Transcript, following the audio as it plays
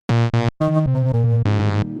Hello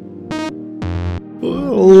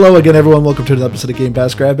again, everyone. Welcome to another episode of Game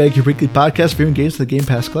Pass Grab Bag, your weekly podcast reviewing games in the Game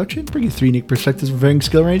Pass collection, bringing three unique perspectives of varying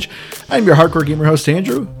skill range. I'm your hardcore gamer host,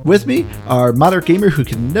 Andrew. With me, our moderate gamer who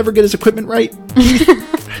can never get his equipment right.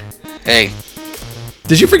 Hey.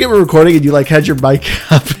 Did you forget we're recording and you had your mic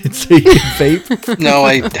up so you can vape? No,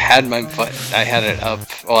 I had it up.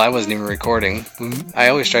 Well, I wasn't even recording. I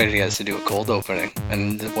always try to get us to do a cold opening,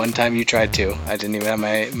 and the one time you tried to, I didn't even have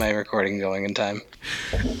my recording going in time.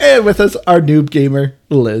 And with us, our noob gamer,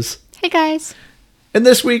 Liz. Hey guys. And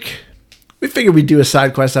this week, we figured we'd do a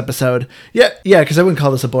Sidequest episode. Yeah, because I wouldn't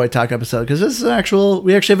call this a Boy Talk episode, because this is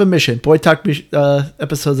we actually have a mission. Boy Talk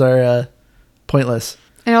episodes are pointless.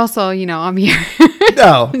 And also, I'm here.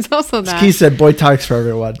 No. It's also that. Key said Boy Talk's for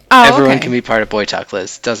everyone. Oh, everyone okay. can be part of Boy Talk,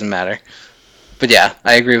 Liz. Doesn't matter. But yeah,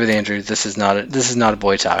 I agree with Andrew. This is not a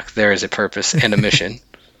Boy Talk. There is a purpose and a mission.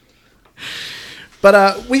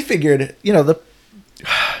 But we figured, the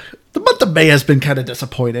month of May has been kind of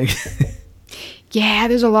disappointing. Yeah,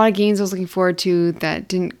 there's a lot of games I was looking forward to that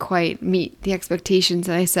didn't quite meet the expectations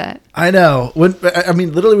that I set. I know.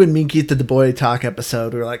 Literally when me and Keith did the Boy Talk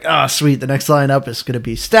episode, we were like, oh, sweet, the next lineup is going to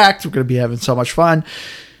be stacked. We're going to be having so much fun.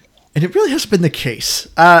 And it really hasn't been the case.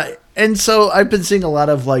 And so I've been seeing a lot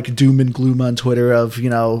of doom and gloom on Twitter of,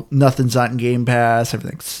 nothing's not in Game Pass,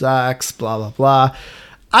 everything sucks, blah, blah, blah.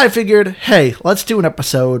 I figured, hey, let's do an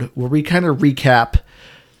episode where we kind of recap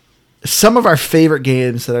some of our favorite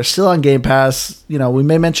games that are still on Game Pass. We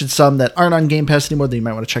may mention some that aren't on Game Pass anymore that you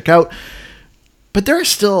might want to check out. But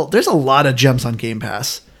there's a lot of gems on Game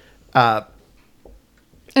Pass. And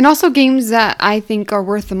also games that I think are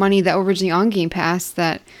worth the money that were originally on Game Pass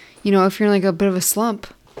that, if you're in a bit of a slump.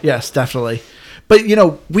 Yes, definitely. But,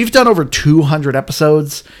 we've done over 200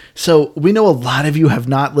 episodes, so we know a lot of you have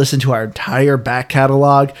not listened to our entire back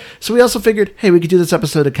catalog. So we also figured, hey, we could do this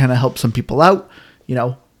episode to kind of help some people out.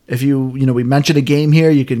 If we mentioned a game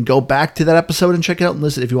here, you can go back to that episode and check it out and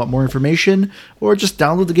listen if you want more information, or just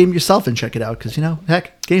download the game yourself and check it out because,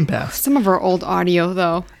 heck, Game Pass. Some of our old audio,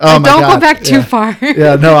 though. Oh, my Don't God. go back too far.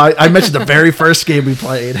 Yeah, no, I mentioned the very first game we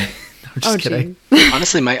played. I'm just kidding.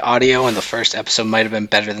 Honestly, my audio in the first episode might have been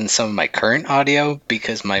better than some of my current audio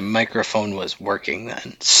because my microphone was working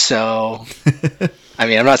then. So,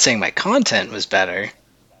 I'm not saying my content was better.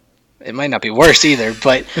 It might not be worse either,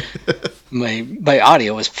 but my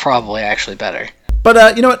audio was probably actually better.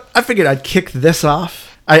 But you know what? I figured I'd kick this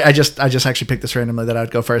off. I just actually picked this randomly that I'd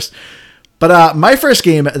go first. But my first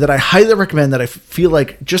game that I highly recommend that I feel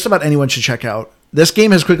like just about anyone should check out. This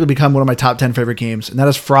game has quickly become one of my top 10 favorite games, and that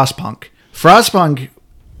is Frostpunk. Frostpunk,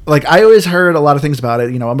 I always heard a lot of things about it.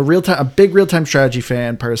 I'm a big real-time strategy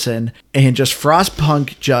person, and just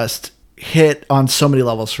Frostpunk just hit on so many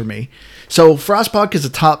levels for me. So Frostpunk is a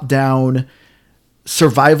top-down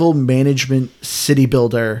survival management city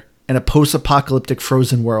builder in a post-apocalyptic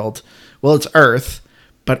frozen world. Well, it's Earth,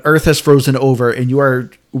 but Earth has frozen over, and you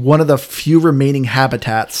are one of the few remaining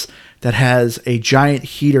habitats that has a giant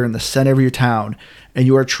heater in the center of your town, and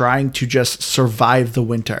you are trying to just survive the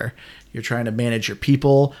winter. You're trying to manage your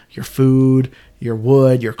people, your food, your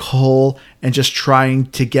wood, your coal, and just trying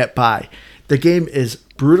to get by. The game is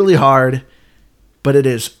brutally hard, but it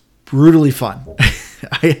is brutally fun.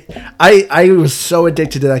 I was so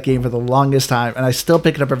addicted to that game for the longest time, and I still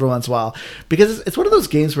pick it up every once in a while because it's one of those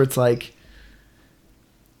games where it's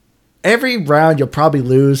every round you'll probably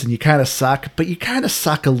lose and you kind of suck, but you kind of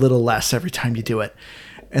suck a little less every time you do it.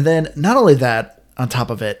 And then not only that, on top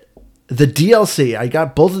of it, the DLC, I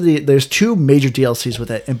got there's two major DLCs with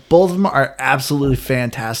it, and both of them are absolutely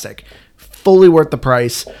fantastic. Fully worth the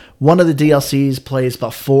price. One of the DLCs plays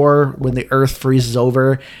before when the Earth freezes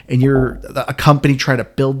over and you're a company trying to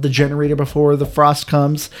build the generator before the frost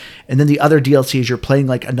comes. And then the other DLC is you're playing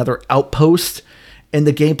another outpost, and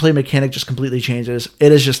the gameplay mechanic just completely changes.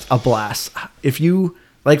 It is just a blast. If you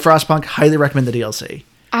like Frostpunk, highly recommend the DLC.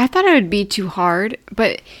 I thought it would be too hard,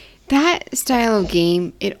 but that style of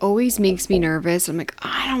game, it always makes me nervous. I'm like,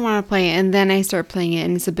 I don't want to play it. And then I start playing it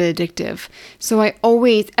and it's a bit addictive. So I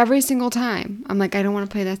always, every single time, I'm like, I don't want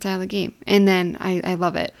to play that style of game. And then I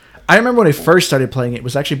love it. I remember when I first started playing it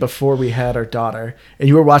was actually before we had our daughter, and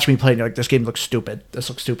you were watching me play, and you're like, this game looks stupid. This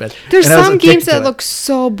looks stupid. There's some games that look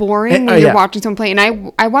so boring when you're watching someone play.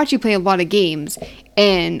 And I watch you play a lot of games,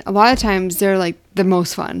 and a lot of times they're the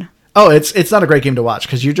most fun. Oh, it's not a great game to watch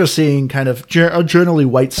because you're just seeing kind of a generally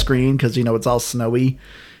white screen because, it's all snowy,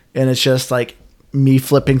 and it's just me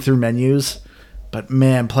flipping through menus. But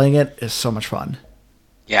man, playing it is so much fun.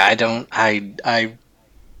 Yeah, I don't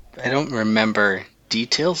remember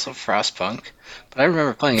details of Frostpunk, but I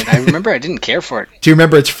remember playing it. I remember I didn't care for it. Do you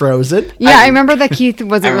remember it's frozen? Yeah, I remember that Keith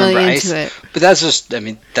wasn't really remember into it. But that's just, I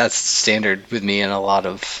mean, that's standard with me in a lot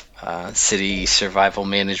of city survival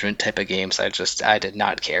management type of games. I did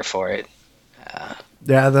not care for it.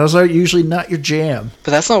 Yeah, those are usually not your jam. But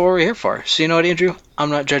that's not what we're here for. So you know what, Andrew? I'm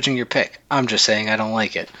not judging your pick. I'm just saying I don't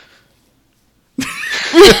like it.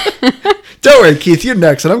 Don't worry, Keith, you're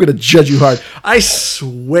next, and I'm going to judge you hard. I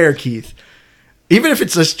swear, Keith, even if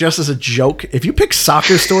it's just as a joke, if you pick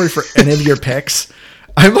Soccer Story for any of your picks,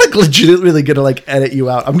 I'm like legitimately going to like edit you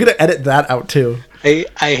out. I'm going to edit that out too. I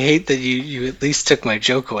hate that you at least took my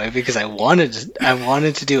joke away because I wanted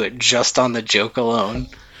to do it just on the joke alone.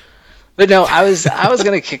 But no, I was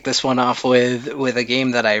going to kick this one off with a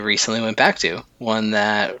game that I recently went back to. One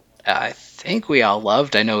that I think we all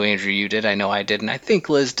loved. I know, Andrew, you did. I know I did. And I think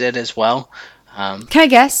Liz did as well. Can I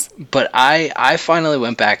guess? But I finally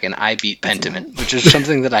went back and I beat Pentiment, which is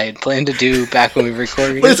something that I had planned to do back when we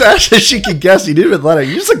recorded. Liz, actually, she could guess. You didn't even let her.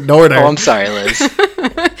 You just ignored her. Oh, I'm sorry, Liz.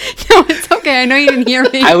 No, it's okay. I know you didn't hear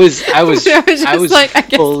me. I was like, I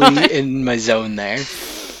guess fully not. in my zone there.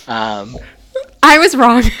 I was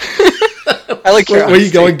wrong. I like your Were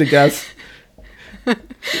you going to guess?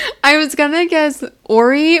 I was gonna guess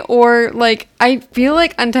Ori, or like I feel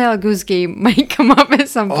like Untitled Goose Game might come up at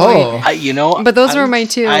some point. But those were my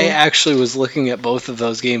two. I actually was looking at both of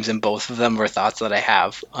those games, and both of them were thoughts that I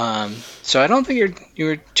have. So I don't think you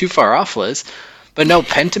were too far off, Liz. But no,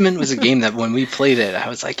 Pentiment was a game that when we played it, I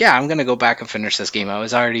was like, yeah, I'm gonna go back and finish this game. I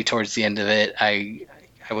was already towards the end of it. I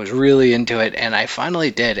was really into it, and I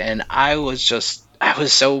finally did, and I was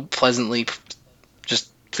so pleasantly just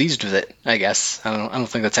pleased with it, I guess. I don't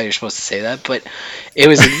think that's how you're supposed to say that, but it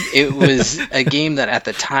was a game that at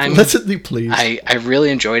the time Pleasantly pleased. I really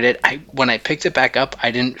enjoyed it. When I picked it back up,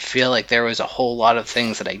 I didn't feel like there was a whole lot of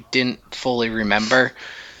things that I didn't fully remember.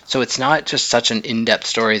 So it's not just such an in-depth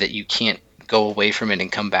story that you can't go away from it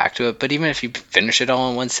and come back to it. But even if you finish it all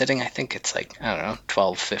in one sitting, I think it's like, I don't know,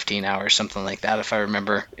 12, 15 hours, something like that, if I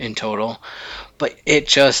remember in total. But it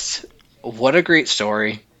just, what a great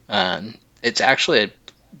story. It's actually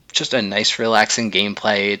just a nice, relaxing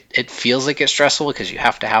gameplay. It feels like it's stressful because you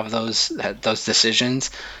have to have those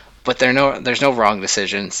decisions, but there's no wrong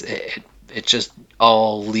decisions. It just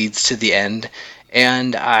all leads to the end.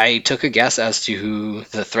 And I took a guess as to who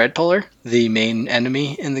the thread puller, the main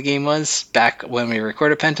enemy in the game, was back when we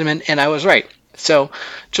recorded Pentiment, and I was right. So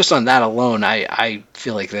just on that alone, I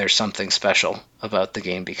feel like there's something special about the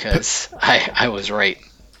game because I was right.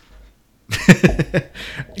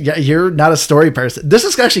 Yeah, you're not a story person. This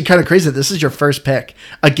is actually kind of crazy that this is your first pick.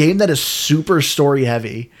 A game that is super story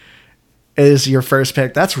heavy is your first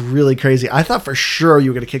pick. That's really crazy. I thought for sure you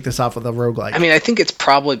were going to kick this off with a roguelike. I mean, I think it's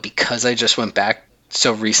probably because I just went back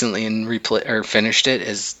so recently and finished it.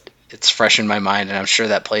 It's fresh in my mind, and I'm sure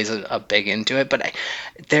that plays a big into it. But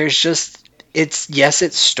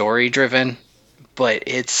it's story driven, but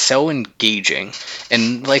it's so engaging.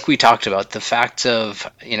 And like we talked about, the fact of,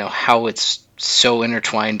 how it's so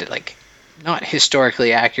intertwined, like not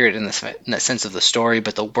historically accurate in the sense of the story,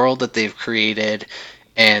 but the world that they've created,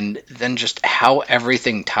 and then just how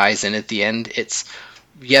everything ties in at the end.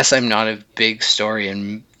 Yes, I'm not a big story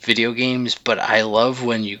in video games, but I love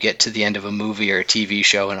when you get to the end of a movie or a TV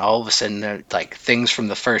show and all of a sudden like things from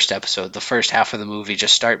the first episode, the first half of the movie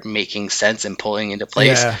just start making sense and pulling into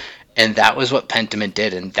place. Yeah. And that was what Pentiment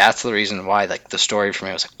did, and that's the reason why like the story for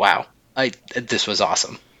me, I was like, wow, this was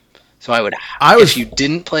awesome. So if you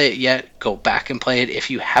didn't play it yet, go back and play it. If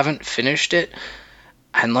you haven't finished it,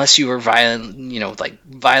 unless you were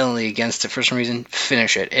violently against it for some reason,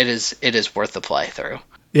 finish it. It is worth the play through.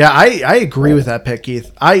 Yeah, I agree with that pick,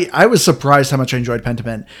 Keith. I was surprised how much I enjoyed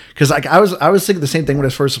Pentiment because like I was thinking the same thing when I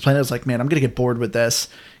was first playing. I was like, man, I'm gonna get bored with this.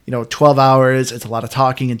 12 hours. It's a lot of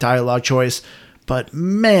talking and dialogue choice. But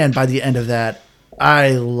man, by the end of that,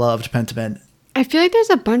 I loved Pentiment. I feel like there's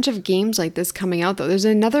a bunch of games like this coming out, though. There's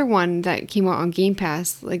another one that came out on Game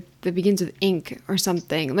Pass, like that begins with Ink or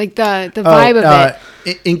something. Like the vibe of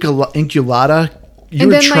it. Inculata. You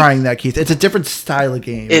were trying that, Keith. It's a different style of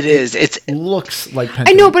game. It is. It looks like Pentiment.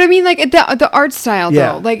 I know, but I mean, like the art style,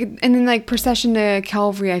 yeah. though. Like, and then like Procession to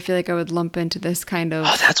Calvary, I feel like I would lump into this kind of.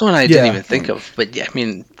 Oh, that's one I didn't even think of. But yeah, I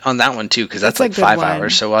mean, on that one too, because that's like 5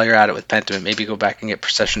 hours. So while you're at it with Pentiment, maybe go back and get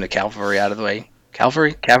Procession to Calvary out of the way.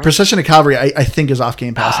 Calvary? Procession to Calvary, I think, is off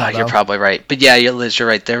Game Pass now, you're probably right. But yeah, Liz, you're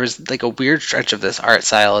right. There was like a weird stretch of this art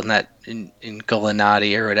style in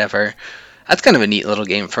Golanati or whatever. That's kind of a neat little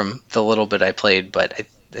game from the little bit I played, but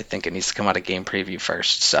I think it needs to come out of game preview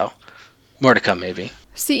first. So more to come, maybe.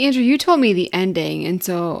 See, Andrew, you told me the ending, and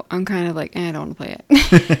so I'm kind of like, I don't want to play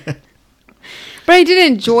it. But I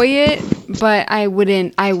did enjoy it, but I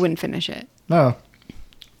wouldn't finish it. No.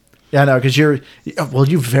 Yeah, no, because you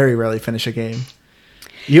very rarely finish a game.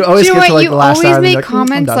 You always get to like the last hour. You always make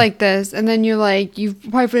comments like this, and then you're like, you've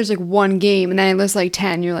probably finished like one game, and then I list like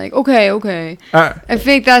 10. You're like, okay. All right. I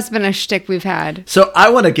think that's been a shtick we've had. So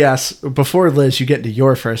I want to guess, before Liz, you get into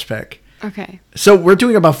your first pick. Okay. So we're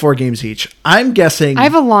doing about 4 games each. I'm guessing. I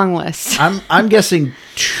have a long list. I'm guessing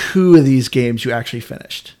 2 of these games you actually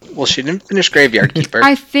finished. Well, she didn't finish Graveyard Keeper.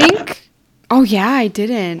 I think. Oh, yeah, I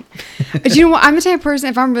didn't. Do you know what? I'm the type of person,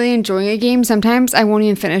 if I'm really enjoying a game, sometimes I won't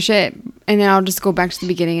even finish it, and then I'll just go back to the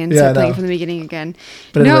beginning and start playing from the beginning again.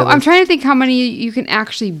 But no, I'm trying to think how many you can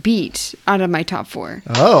actually beat out of my top 4.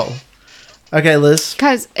 Oh. Okay, Liz.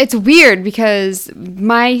 Because it's weird, because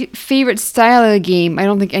my favorite style of the game, I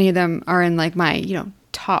don't think any of them are in like my,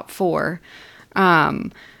 top 4.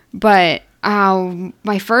 But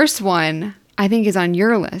my first one, I think, is on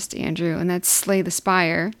your list, Andrew, and that's Slay the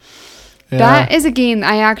Spire. Yeah. That is a game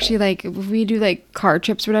I actually like. If we do like card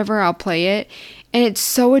trips or whatever, I'll play it, and it's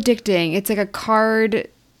so addicting. It's like a card.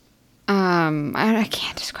 I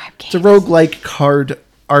can't describe games. It's a roguelike card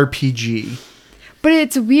RPG. But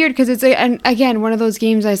it's weird because it's and again one of those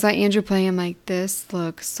games I saw Andrew playing. I'm like, this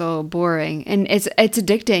looks so boring, and it's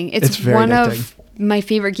addicting. It's one addicting. Of my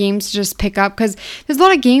favorite games to just pick up, because there's a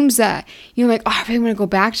lot of games that you're like, oh, I really want to go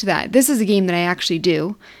back to that. This is a game that I actually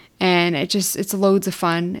do. And it's loads of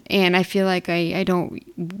fun. And I feel like I don't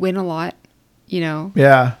win a lot,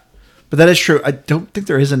 Yeah. But that is true. I don't think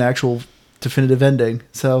there is an actual definitive ending.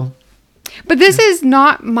 So. But this is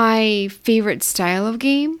not my favorite style of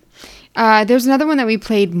game. There's another one that we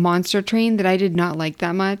played, Monster Train, that I did not like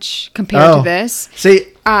that much compared to this.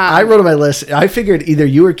 See, I wrote on my list. I figured either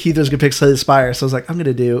you or Keith was going to pick Slay the Spire. So I was like, I'm going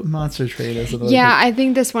to do Monster Train as another. Yeah, I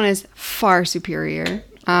think this one is far superior.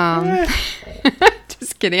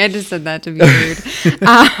 Just kidding. I just said that to be rude.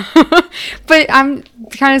 But I'm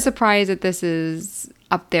kind of surprised that this is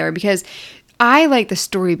up there, because I like the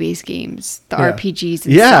story-based games, the RPGs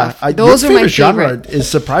and stuff. Those are my favorite. Genre is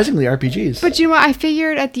surprisingly RPGs. But you know what? I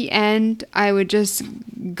figured at the end I would just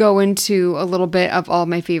go into a little bit of all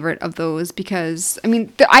my favorite of those, because, I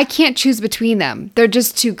mean, I can't choose between them. They're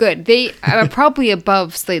just too good. They are probably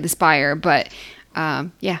above Slay the Spire, but Slay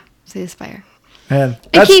the Spire. Man,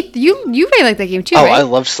 and Keith, you really like that game too, right? I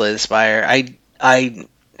love Slay the Spire. I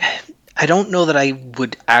don't know that I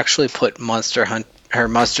would actually put Monster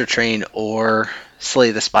Train or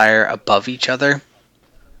Slay the Spire above each other,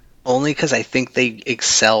 only because I think they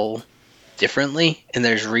excel differently, and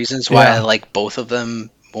there's reasons why I like both of them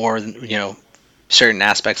more than, certain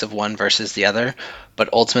aspects of one versus the other. But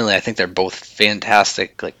ultimately, I think they're both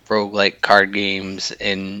fantastic, like roguelike card games,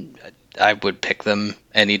 and I would pick them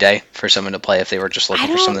any day for someone to play if they were just looking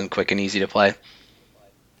for something quick and easy to play.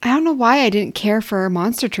 I don't know why I didn't care for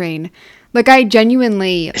Monster Train. Like, I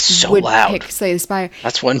genuinely would pick Slay the Spire.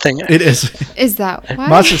 That's one thing. It is. Is that why?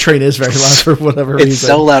 Monster Train is very loud for whatever reason. It's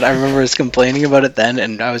so loud. I remember us complaining about it then,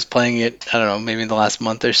 and I was playing it, I don't know, maybe in the last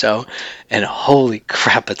month or so, and holy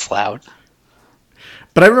crap, it's loud.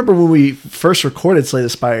 But I remember when we first recorded Slay the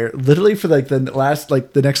Spire, literally for like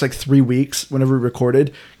the next 3 weeks, whenever we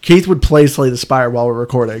recorded, Keith would play Slay the Spire while we're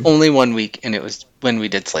recording. Only 1 week, and it was when we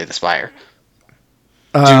did Slay the Spire.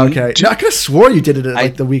 Okay. No, I could have swore you did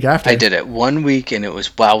it the week after. I did it 1 week, and it was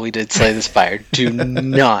while we did Slay the Spire. Do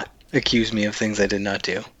not accuse me of things I did not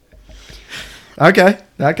do. Okay.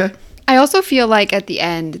 I also feel like at the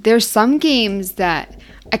end, there's some games that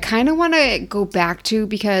I kind of want to go back to,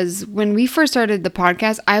 because when we first started the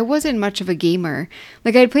podcast, I wasn't much of a gamer.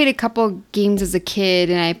 Like, I played a couple games as a kid,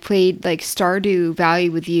 and I played like Stardew Valley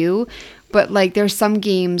with you. But like, there's some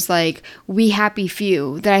games like We Happy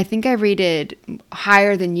Few that I think I rated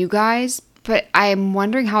higher than you guys. But I'm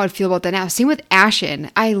wondering how I'd feel about that now. Same with Ashen.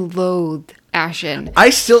 I loathe Ashen. I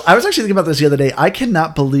was actually thinking about this the other day. I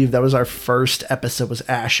cannot believe that was our first episode was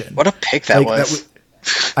Ashen. What a pick that was.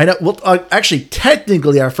 I know. Well, actually,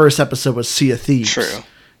 technically, our first episode was Sea of Thieves. True.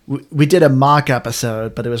 We did a mock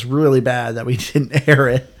episode, but it was really bad that we didn't air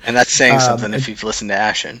it. And that's saying something if you've listened to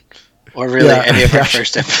Ashen, or really any of our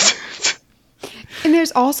first episodes. And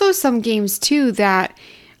there's also some games too that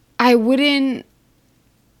I don't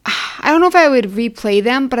know if I would replay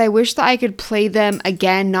them, but I wish that I could play them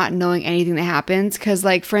again, not knowing anything that happens. Because,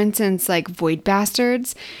 like, for instance, like Void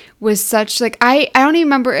Bastards was such, like, I don't even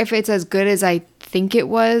remember if it's as good as I think it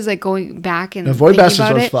was, like, going back and Void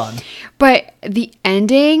Bastards was fun. But the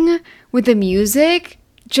ending with the music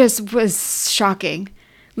just was shocking.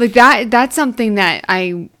 Like, that's something that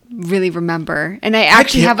I really remember. And I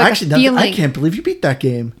actually have like a feeling. I can't believe you beat that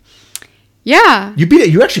game. Yeah. You beat it.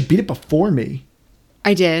 You actually beat it before me.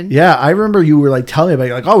 I did. Yeah, I remember you were like telling me about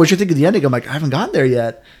it, like, oh, what you think of the ending? I'm like, I haven't gotten there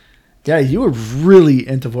yet. Yeah, you were really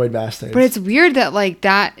into Void Bastards. But it's weird that like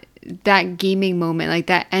that gaming moment, like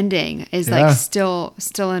that ending, is like still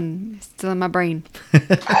in my brain.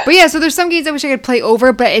 But yeah, so there's some games I wish I could play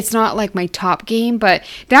over, but it's not like my top game. But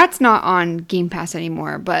that's not on Game Pass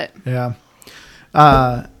anymore. But yeah.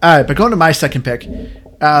 All right, but going to my second pick.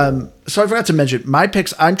 So I forgot to mention my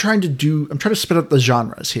picks. I'm trying to spit up the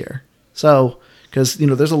genres here. So because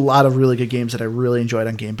there's a lot of really good games that I really enjoyed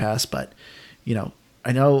on Game Pass, but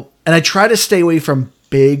I know, and I try to stay away from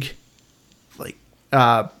big IPs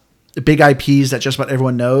that just about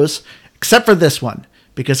everyone knows, except for this one,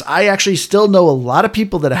 because I actually still know a lot of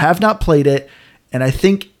people that have not played it, and I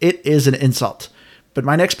think it is an insult. But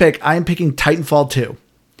my next pick, I am picking Titanfall 2.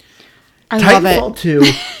 I Titanfall love 2,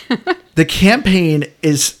 the campaign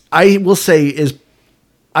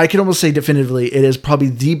I can almost say definitively, it is probably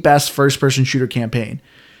the best first-person shooter campaign.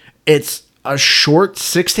 It's a short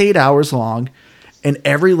 6 to 8 hours long, and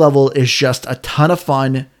every level is just a ton of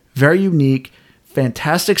fun, very unique,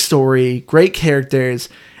 fantastic story, great characters.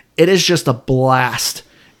 It is just a blast.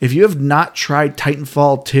 If you have not tried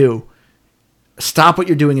Titanfall 2, stop what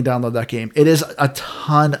you're doing and download that game. It is a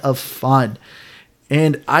ton of fun.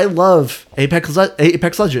 And I love Apex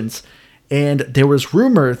Legends. And there was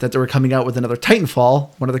rumor that they were coming out with another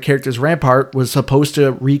Titanfall. One of the characters, Rampart, was supposed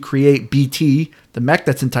to recreate BT, the mech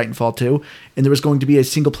that's in Titanfall 2. And there was going to be a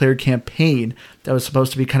single-player campaign that was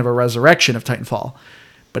supposed to be kind of a resurrection of Titanfall.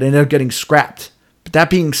 But it ended up getting scrapped. But that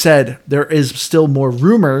being said, there is still more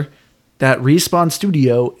rumor that Respawn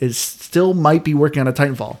Studio still might be working on a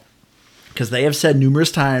Titanfall. Because they have said numerous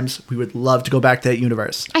times, we would love to go back to that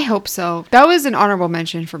universe. I hope so. That was an honorable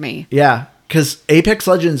mention for me. Yeah, because Apex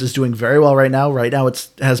Legends is doing very well right now. Right now it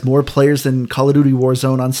has more players than Call of Duty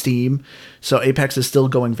Warzone on Steam. So Apex is still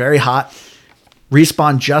going very hot.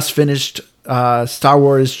 Respawn just finished Star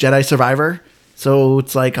Wars Jedi Survivor. So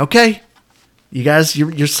it's like, okay, you guys,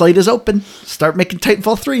 your slate is open. Start making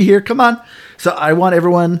Titanfall 3 here. Come on. So I want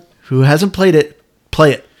everyone who hasn't played it,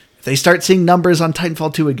 play it. If they start seeing numbers on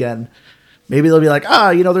Titanfall 2 again, maybe they'll be like,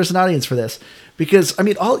 there's an audience for this. Because,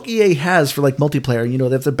 all EA has for, multiplayer, they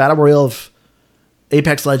have the Battle Royale of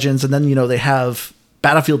Apex Legends, and then, they have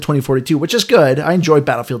Battlefield 2042, which is good. I enjoy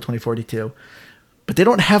Battlefield 2042. But they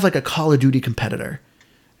don't have, a Call of Duty competitor.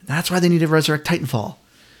 And that's why they need to resurrect Titanfall.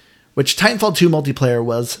 Which Titanfall 2 multiplayer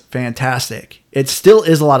was fantastic. It still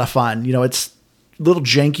is a lot of fun. It's a little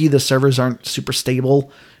janky. The servers aren't super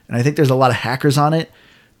stable. And I think there's a lot of hackers on it.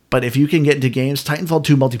 But if you can get into games, Titanfall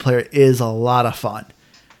 2 multiplayer is a lot of fun.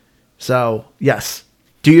 So, yes,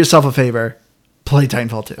 do yourself a favor. Play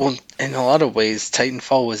Titanfall 2. Well, in a lot of ways,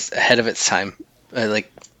 Titanfall was ahead of its time.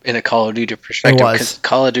 In a Call of Duty perspective. Because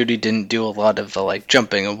Call of Duty didn't do a lot of the,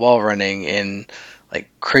 jumping and wall running and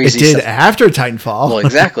crazy stuff. It did stuff after Titanfall. Well,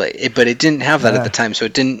 exactly. But it didn't have that at the time, so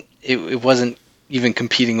it wasn't even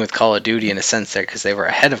competing with Call of Duty in a sense there, because they were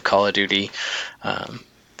ahead of Call of Duty.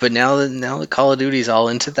 But now that Call of Duty's all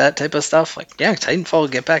into that type of stuff, Titanfall will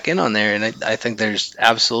get back in on there, and I think there's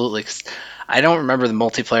absolutely. Cause I don't remember the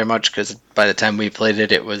multiplayer much, because by the time we played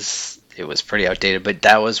it, it was pretty outdated. But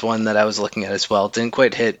that was one that I was looking at as well. It didn't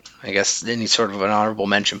quite hit, I guess, any sort of an honorable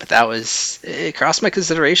mention, but it crossed my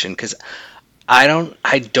consideration, because I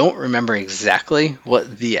don't remember exactly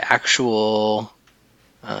what the actual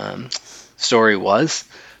story was,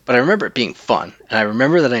 but I remember it being fun, and I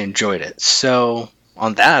remember that I enjoyed it. So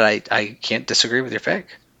on that, I can't disagree with your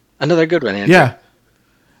pick. Another good one, Andrew. Yeah.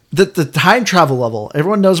 The time travel level.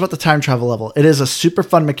 Everyone knows about the time travel level. It is a super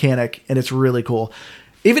fun mechanic, and it's really cool.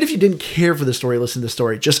 Even if you didn't care for the story, listen to the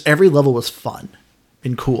story. Just every level was fun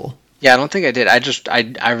and cool. Yeah, I don't think I did.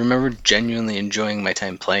 I remember genuinely enjoying my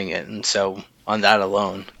time playing it, and so on that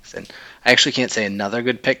alone, and I actually can't say another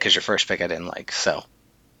good pick, because your first pick I didn't like. So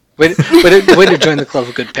way to join the club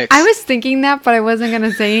of good picks. I was thinking that, but I wasn't going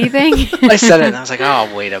to say anything. I said it, and I was like,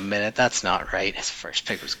 oh, wait a minute, that's not right. His first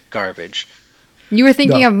pick was garbage. You were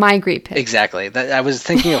thinking of my great pick. Exactly. I was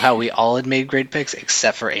thinking of how we all had made great picks,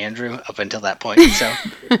 except for Andrew up until that point. So.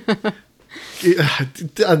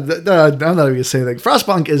 I'm not even going to say anything.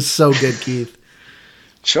 Frostpunk is so good, Keith.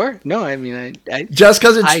 Sure. No, I mean, I just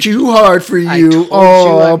because it's too hard for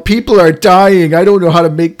you. People are dying. I don't know how to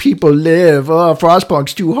make people live. Oh,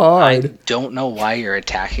 Frostpunk's too hard. I don't know why you're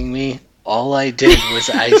attacking me. All I did was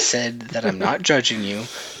I said that I'm not judging you,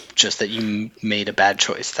 just that you made a bad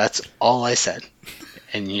choice. That's all I said.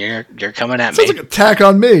 And you're coming at me. Sounds like an attack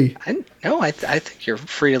on me. I think you're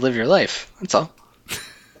free to live your life. That's all.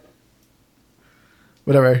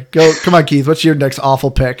 Whatever. Go. Come on, Keith. What's your next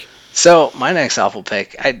awful pick? So my next awful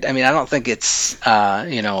pick, I mean, I don't think it's a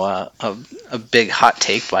big hot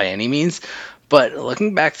take by any means, but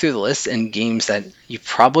looking back through the list and games that you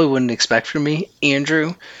probably wouldn't expect from me,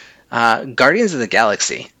 Andrew, Guardians of the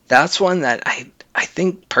Galaxy. That's one that I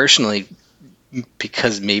think personally,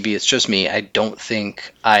 because maybe it's just me, I don't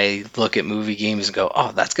think I look at movie games and go,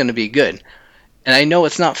 oh, that's going to be good. And I know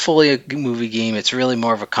it's not fully a movie game; it's really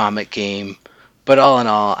more of a comic game. But all in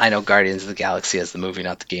all, I know Guardians of the Galaxy as the movie,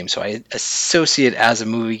 not the game, so I associate it as a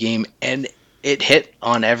movie game, and it hit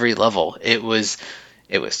on every level. It was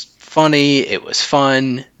funny, it was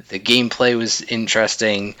fun, the gameplay was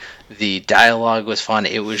interesting, the dialogue was fun.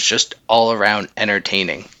 It was just all around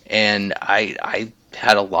entertaining, and I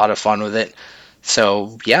had a lot of fun with it.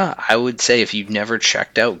 So yeah, I would say if you've never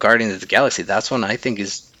checked out Guardians of the Galaxy, that's one I think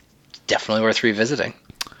is definitely worth revisiting.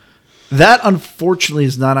 That unfortunately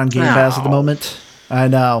is not on Game Pass at the moment. I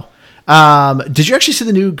know. Did you actually see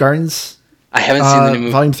the new Guardians? I haven't seen the new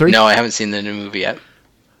movie. Volume 3? No, I haven't seen the new movie yet.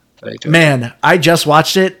 Man, I just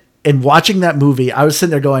watched it, and watching that movie, I was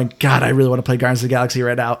sitting there going, God, I really want to play Guardians of the Galaxy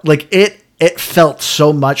right now. Like, it felt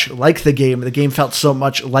so much like the game. The game felt so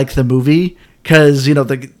much like the movie, because,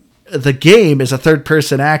 the game is a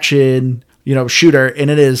third-person action, shooter, and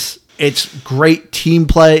it's great team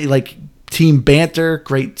play, like, team banter,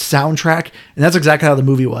 great soundtrack, and that's exactly how the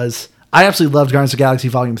movie was. I absolutely loved Guardians of the Galaxy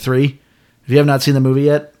Volume 3. If you have not seen the movie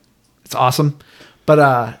yet, it's awesome.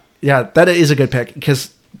 But yeah, that is a good pick,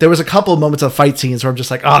 because there was a couple of moments of fight scenes where I'm just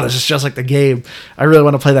like, oh, this is just like the game. I really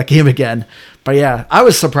want to play that game again. But yeah, I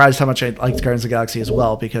was surprised how much I liked Guardians of the Galaxy as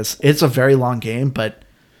well, because it's a very long game, but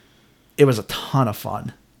it was a ton of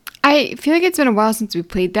fun. I feel like it's been a while since we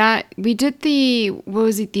played that. We did the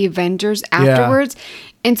Avengers afterwards. Yeah.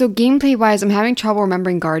 And so gameplay wise, I'm having trouble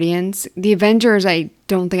remembering Guardians. The Avengers, I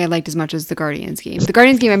don't think I liked as much as the Guardians game. The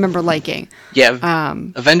Guardians game I remember liking. Yeah,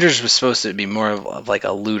 Avengers was supposed to be more of like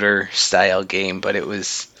a looter style game, but it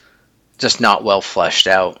was just not well fleshed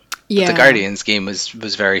out. Yeah. But the Guardians game was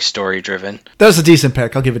very story driven. That was a decent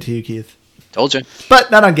pick. I'll give it to you, Keith. Told you.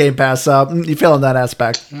 But not on Game Pass, so you fail in that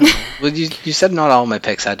aspect. Well, you said not all my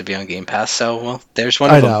picks had to be on Game Pass, so, well, there's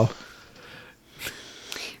one of them. I know.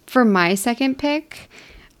 For my second pick,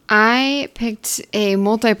 I picked a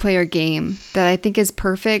multiplayer game that I think is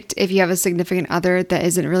perfect if you have a significant other that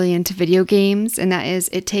isn't really into video games, and that is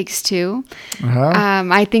It Takes Two. Uh-huh.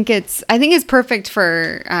 I think it's perfect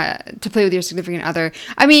for to play with your significant other.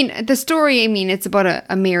 I mean, the story, it's about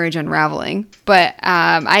a marriage unraveling, but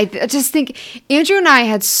I just think Andrew and I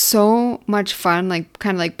had so much fun, like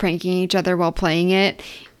kind of like pranking each other while playing it,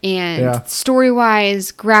 and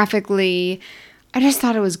story-wise, graphically, I just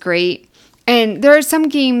thought it was great. And there are some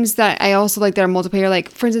games that I also like that are multiplayer, like,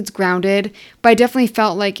 for instance, Grounded. But I definitely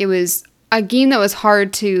felt like it was a game that was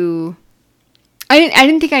hard to... I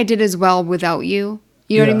didn't think I did as well without you.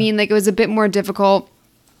 You know what I mean? Like, it was a bit more difficult.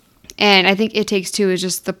 And I think It Takes Two is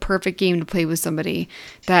just the perfect game to play with somebody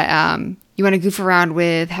that you want to goof around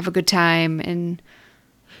with, have a good time. And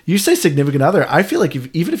you say significant other. I feel like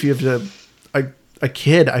even if you have a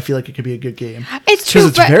kid, I feel like it could be a good game. It's true,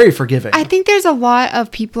 because it's very forgiving. I think there's a lot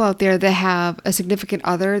of people out there that have a significant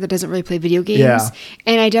other that doesn't really play video games. Yeah.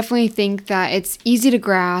 And I definitely think that it's easy to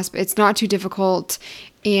grasp. It's not too difficult.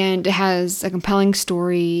 And it has a compelling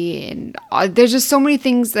story. And there's just so many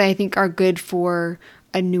things that I think are good for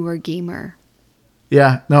a newer gamer.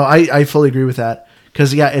 Yeah, no, I fully agree with that.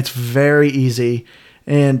 Because, yeah, it's very easy.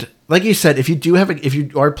 And like you said, if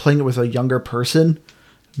you are playing it with a younger person,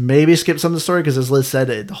 maybe skip some of the story, because as Liz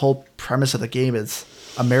said, the whole premise of the game is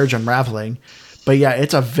a marriage unraveling. But yeah,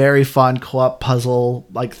 it's a very fun co-op puzzle,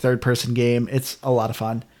 like third-person game. It's a lot of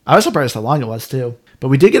fun. I was surprised how long it was, too. But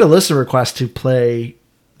we did get a listener request to play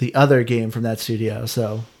the other game from that studio,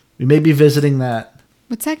 so we may be visiting that.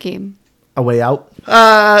 What's that game? A Way Out.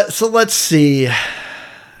 So let's see.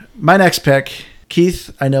 My next pick,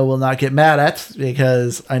 Keith, I know will not get mad at,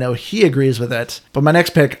 because I know he agrees with it. But my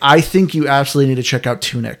next pick, I think you absolutely need to check out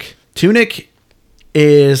Tunic. Tunic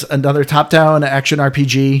is another top-down action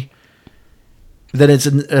RPG that is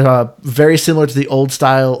very similar to the old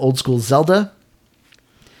school Zelda.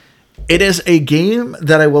 It is a game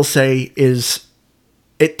that I will say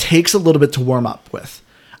it takes a little bit to warm up with.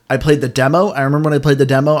 I played the demo. I remember when I played the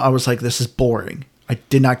demo, I was like, this is boring. I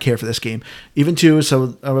did not care for this game. Even too,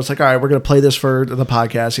 so I was like, all right, we're going to play this for the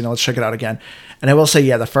podcast. Let's check it out again. And I will say,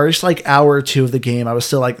 yeah, the first hour or two of the game, I was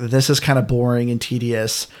still like, this is kind of boring and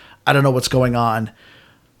tedious. I don't know what's going on.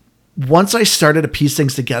 Once I started to piece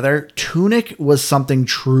things together, Tunic was something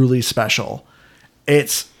truly special.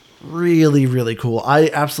 It's really, really cool. I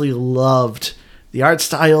absolutely loved the art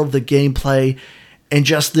style, the gameplay, and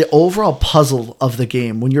just the overall puzzle of the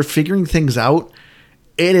game. When you're figuring things out,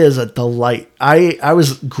 it is a delight. I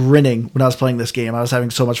was grinning when I was playing this game. I was having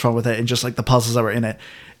so much fun with it, and just like the puzzles that were in it.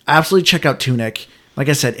 Absolutely check out Tunic. Like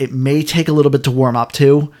I said, it may take a little bit to warm up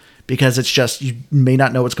to, because it's just, you may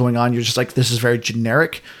not know what's going on. You're just like, this is very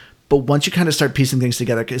generic. But once you kind of start piecing things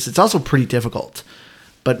together, because it's also pretty difficult.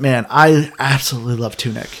 But man, I absolutely love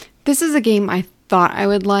Tunic. This is a game I thought I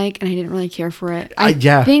would like, and I didn't really care for it. I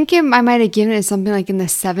yeah. think I might have given it something like in the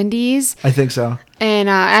 70s. I think so. And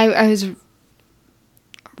I was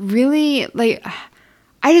really like,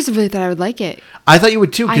 I just really thought I would like it. I thought you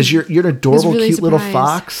would too, because you're an adorable, really cute surprised. little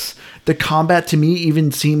fox. The combat to me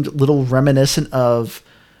even seemed a little reminiscent of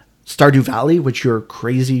Stardew Valley, which you're a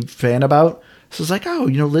crazy fan about. So it's like, oh,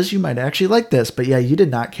 Liz, you might actually like this. But yeah, you did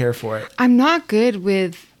not care for it. I'm not good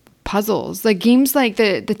with puzzles. Like games like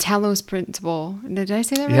the Talos Principle. Did I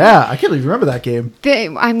say that right? Yeah, I can't even remember that game.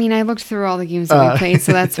 I looked through all the games that we played,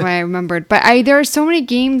 so that's why I remembered. But there are so many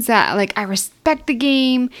games that, like, I respect the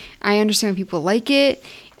game. I understand when people like it,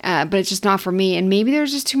 but it's just not for me. And maybe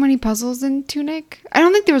there's just too many puzzles in Tunic. I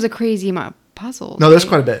don't think there was a crazy amount of puzzles. No, there's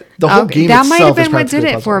quite a bit. The whole game that itself might have is been what practically did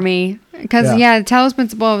a it puzzle. for me. Because, Talos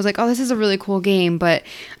Principle, I was like, oh, this is a really cool game, but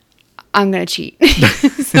I'm going to cheat.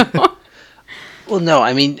 So. Well, no,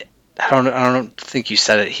 I mean, I don't think you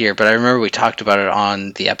said it here, but I remember we talked about it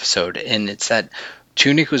on the episode, and it's that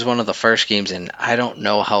Tunic was one of the first games, and I don't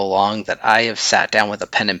know how long that I have sat down with a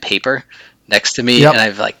pen and paper next to me, and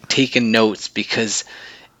I've like taken notes, because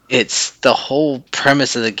it's the whole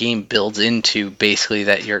premise of the game builds into basically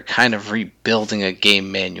that you're kind of rebuilding a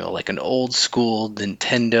game manual, like an old school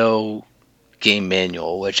Nintendo game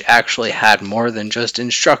manual, which actually had more than just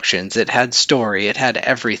instructions. It had story, it had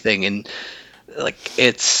everything, and like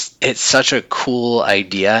it's such a cool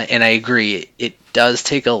idea. And I agree, it does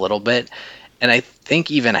take a little bit, and I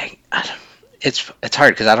think even it's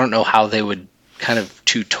hard because I don't know how they would kind of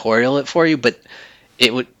tutorial it for you, but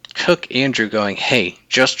it would took Andrew going, hey,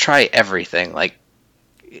 just try everything, like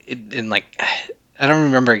and like I don't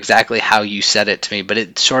remember exactly how you said it to me, but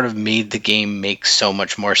it sort of made the game make so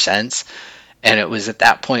much more sense. And it was at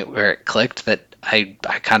that point where it clicked that I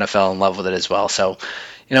kind of fell in love with it as well. So,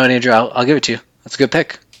 what, Andrew, I'll give it to you. That's a good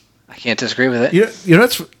pick. I can't disagree with it. You know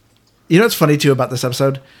what's funny too about this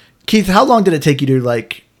episode? Keith, how long did it take you to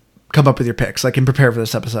like come up with your picks, like, and prepare for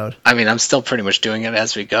this episode? I mean, I'm still pretty much doing it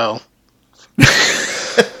as we go.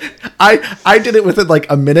 I did it within like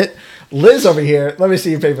a minute. Liz over here, let me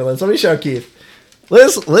see your paper, Liz. Let me show Keith.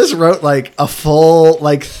 Liz wrote like a full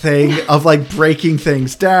like thing of like breaking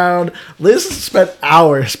things down. Liz spent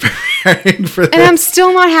hours preparing for this. And I'm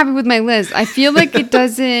still not happy with my list. I feel like it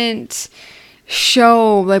doesn't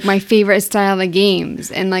show like my favorite style of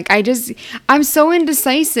games. And like I'm so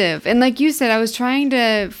indecisive. And like you said, I was trying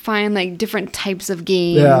to find like different types of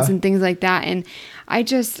games and things like that. And I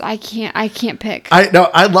can't pick.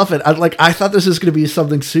 I love it. I thought this was going to be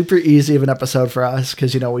something super easy of an episode for us,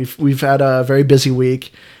 because we've had a very busy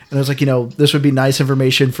week, and I was like, this would be nice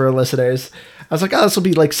information for our listeners. I was like, oh, this will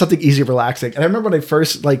be like something easy and relaxing. And I remember when I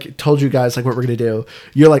first like told you guys like what we're going to do,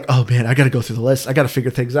 you're like, oh man, I got to go through the list. I got to figure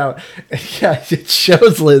things out. And yeah, it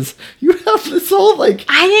shows, Liz, you have this whole like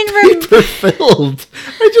paper filled.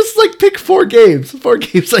 I just like pick four games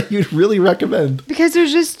that you'd really recommend. Because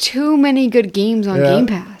there's just too many good games on Game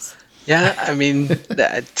Pass. Yeah, I mean,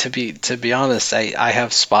 to be honest, I have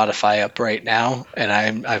Spotify up right now,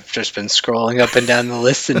 and I've just been scrolling up and down the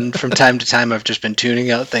list, and from time to time I've just been tuning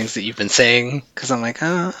out things that you've been saying, because I'm like,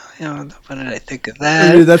 what did I think of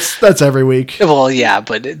that? I mean, that's every week. Well, yeah,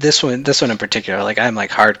 but this one in particular, like I'm like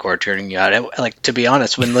hardcore tuning you out. Like, to be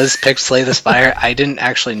honest, when Liz picked Slay the Spire, I didn't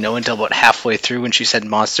actually know until about halfway through when she said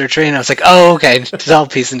Monster Train. I was like, oh, okay, it's all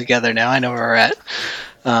piecing together now. I know where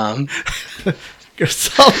we're at.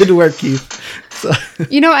 Solid work, Keith. So.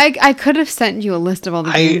 I could have sent you a list of all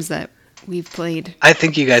the games that we've played. I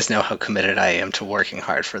think you guys know how committed I am to working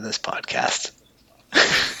hard for this podcast.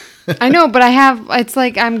 I know, but it's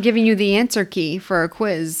like I'm giving you the answer key for a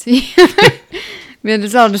quiz.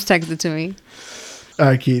 I'll just text it to me. All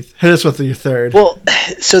right, Keith, hit us with your third. Well,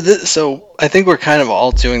 so I think we're kind of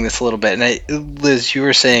all doing this a little bit. And Liz, you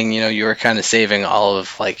were saying, you were kind of saving all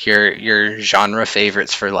of like your genre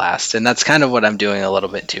favorites for last, and that's kind of what I'm doing a little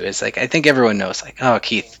bit too. Is like I think everyone knows, like, oh,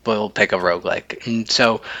 Keith will pick a roguelike, and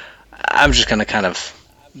so I'm just gonna kind of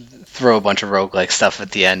throw a bunch of roguelike stuff at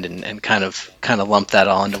the end and kind of lump that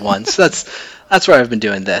all into one. So that's where I've been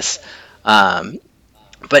doing this.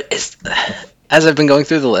 But as I've been going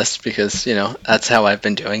through the list, because, that's how I've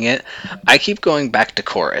been doing it, I keep going back to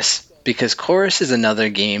Chorus, because Chorus is another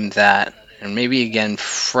game that, and maybe again,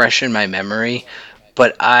 fresh in my memory,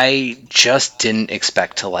 but I just didn't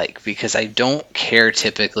expect to like, because I don't care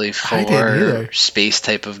typically I didn't for either. space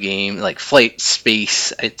type of game, like flight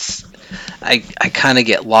space. I kind of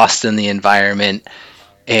get lost in the environment,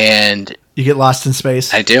 and You get lost in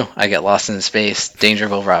space. I do. I get lost in space. Danger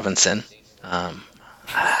Will Robinson. I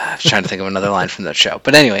was trying to think of another line from that show,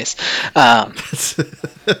 but anyways, It's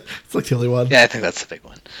like the only one. yeah, I think that's the big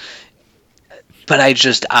one. But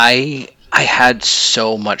I had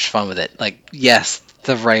so much fun with it. Like, yes,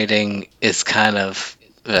 the writing is kind of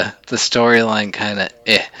the storyline kind of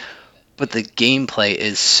but the gameplay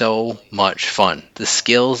is so much fun. The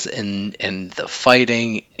skills and the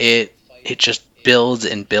fighting, it just builds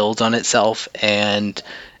and builds on itself, and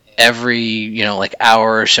every, like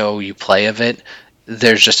hour or so you play of it,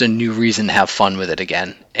 there's just a new reason to have fun with it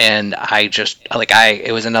again. And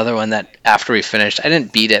it was another one that after we finished, I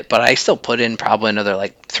didn't beat it, but I still put in probably another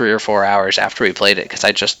like 3 or 4 hours after we played it, because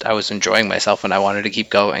I was enjoying myself and I wanted to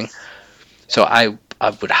keep going. So I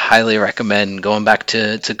would highly recommend going back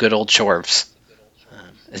to good old Chorves,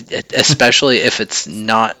 especially if it's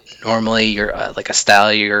not normally your like a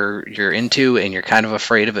style you're into and you're kind of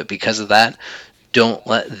afraid of it because of that. Don't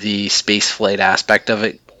let the space flight aspect of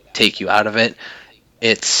it take you out of it.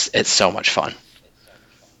 It's so much fun.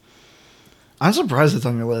 I'm surprised it's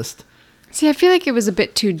on your list. See, I feel like it was a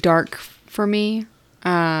bit too dark for me,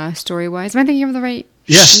 story-wise. Am I thinking of the right?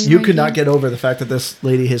 Yes, you right could not game? get over the fact that this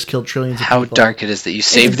lady has killed trillions of How people. dark it is that you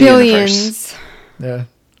saved It's the universe. billions.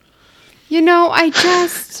 Yeah.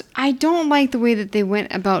 I don't like the way that they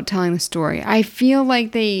went about telling the story. I feel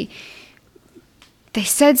like they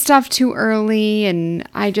said stuff too early, and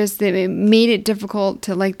it made it difficult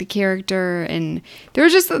to like the character, and there were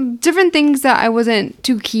just different things that I wasn't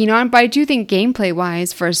too keen on. But I do think gameplay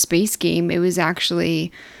wise, for a space game, it was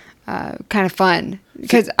actually kind of fun,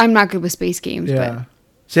 because I'm not good with space games. Yeah.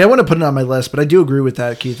 See, I want to put it on my list, but I do agree with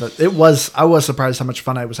that, Keith. I was surprised how much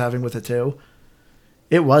fun I was having with it too.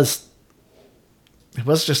 It was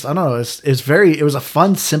just, I don't know, it was a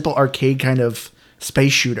fun, simple arcade kind of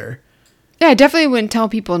space shooter. Yeah, I definitely wouldn't tell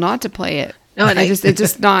people not to play it. No, and it's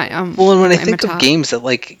just not. Well, and when I I'm think a of top. games that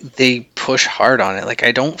like they push hard on it, like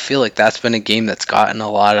I don't feel like that's been a game that's gotten a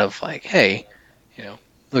lot of like, hey,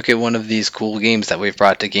 look at one of these cool games that we've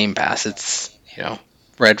brought to Game Pass. It's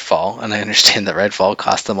Redfall, and I understand that Redfall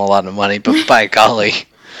cost them a lot of money, but by golly,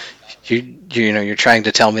 you're trying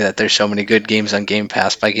to tell me that there's so many good games on Game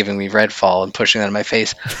Pass by giving me Redfall and pushing that in my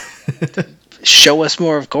face. Show us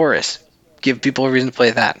more of Chorus. Give people a reason to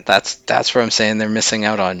play that. That's where I'm saying they're missing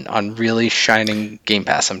out on really shining Game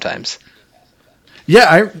Pass sometimes.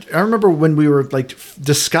 Yeah, I remember when we were like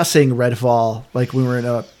discussing Redfall, like when we were in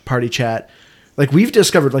a party chat, like we've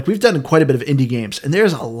discovered, like we've done quite a bit of indie games, and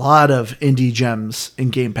there's a lot of indie gems in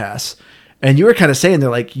Game Pass. And you were kind of saying they're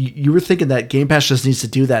like, you were thinking that Game Pass just needs to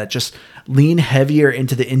do that, just lean heavier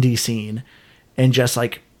into the indie scene and just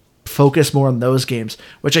like focus more on those games,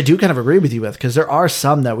 which I do kind of agree with you with, because there are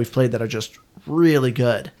some that we've played that are just really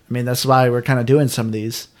good. I mean, that's why we're kind of doing some of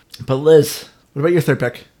these. But Liz, what about your third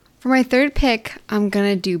pick? For my third pick, I'm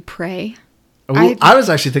gonna do Prey. I was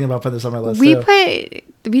actually thinking about putting this on my list. We too.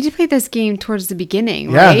 did play this game towards the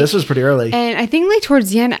beginning, Yeah, right? this was pretty early. And I think like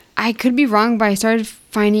towards the end, I could be wrong, but I started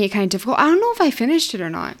finding it kind of difficult. I don't know if I finished it or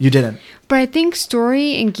not. You didn't. But I think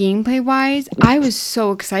story and gameplay wise, I was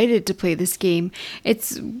so excited to play this game.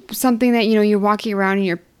 It's something that, you're walking around and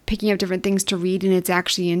you're picking up different things to read, and it's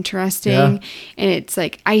actually interesting. Yeah. And it's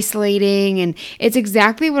like isolating, and it's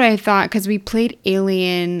exactly what I thought, because we played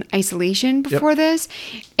Alien Isolation before this,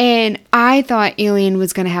 and I thought Alien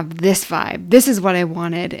was going to have this vibe. This is what I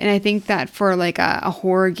wanted. And I think that for like a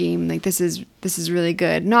horror game, like this is really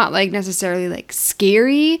good. Not like necessarily like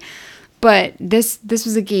scary, but this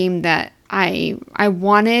was a game that I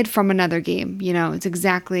wanted from another game. It's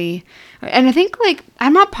exactly, and I think like,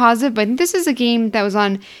 I'm not positive, but I think this is a game that was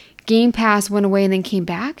on Game Pass, went away, and then came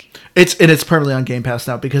back. It's permanently on Game Pass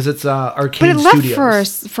now, because it's Arcane But it left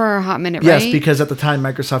Studios. for a hot minute, Yes, right? because at the time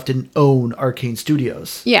Microsoft didn't own Arcane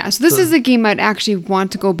Studios. Yeah, so this is a game I'd actually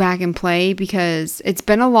want to go back and play, because it's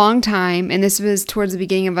been a long time, and this was towards the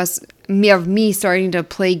beginning of me starting to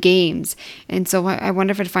play games, and so I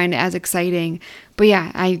wonder if I'd find it as exciting. But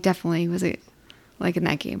yeah, I definitely was liking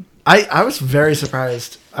that game. I was very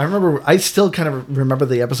surprised. I still kind of remember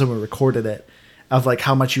the episode when we recorded it, of like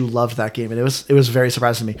how much you loved that game, and it was very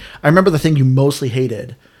surprising to me. I remember the thing you mostly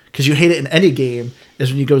hated, because you hate it in any game,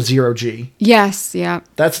 is when you go 0G. Yes, yeah.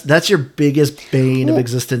 That's your biggest bane of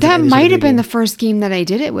existence. That in any might video have been game. the first game that I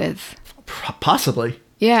did it with. Possibly.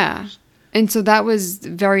 Yeah. And so that was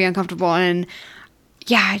very uncomfortable. And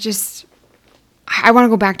yeah, I want to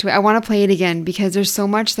go back to it. I want to play it again, because there's so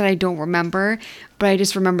much that I don't remember. but I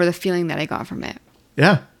just remember the feeling that I got from it.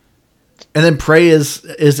 Yeah. And then Prey is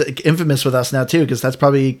infamous with us now too, because that's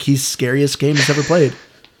probably Keith's scariest game he's ever played.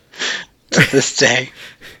 To this day,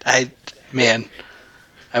 I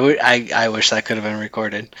wish that could have been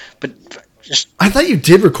recorded, but I thought you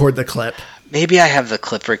did record the clip. Maybe I have the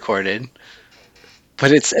clip recorded,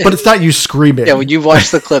 but it's not you screaming. Yeah, when you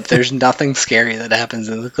watch the clip, there's nothing scary that happens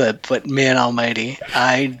in the clip. But man, almighty,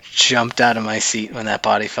 I jumped out of my seat when that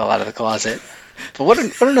body fell out of the closet. But what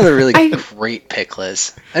another really great pick,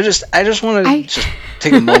 Liz. I just want to just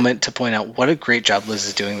take a moment to point out what a great job Liz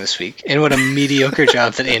is doing this week, and what a mediocre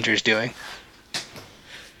job that Andrew's doing.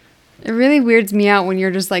 It really weirds me out when you're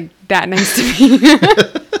just like that nice to me.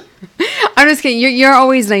 I'm just kidding. You're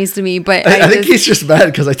always nice to me, but I think he's just mad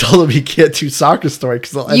because I told him he can't do soccer story.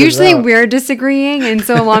 Usually we're disagreeing, and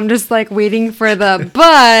so I'm just like waiting for the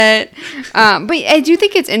but I do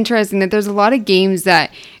think it's interesting that there's a lot of games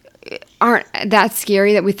that aren't that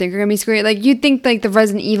scary that we think are gonna be scary. Like you'd think like the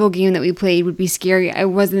Resident Evil game that we played would be scary. It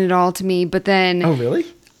wasn't at all to me. But then really?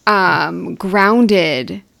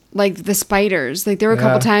 Grounded, like the spiders, like there were a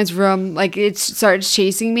couple times where like it started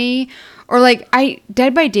chasing me. Or like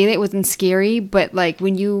Dead by Daylight wasn't scary, but like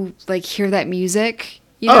when you like hear that music,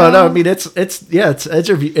 you know? Oh no, I mean it's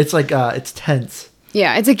like it's tense.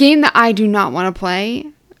 Yeah, it's a game that I do not want to play.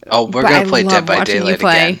 Oh, we're gonna play Dead by Daylight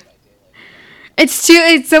again. It's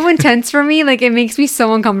so intense for me. Like it makes me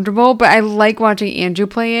so uncomfortable. But I like watching Andrew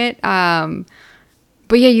play it.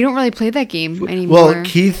 But yeah, you don't really play that game anymore. Well,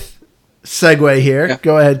 Keith. Segue here. Yeah.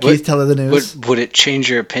 Go ahead, Keith. Tell her the news. Would it change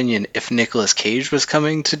your opinion if Nicolas Cage was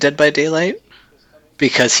coming to Dead by Daylight?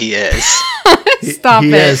 Because he is. Stop he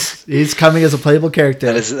it. Is. He's coming as a playable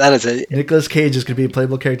character. That is a Nicolas Cage is going to be a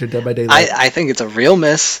playable character in Dead by Daylight. I think it's a real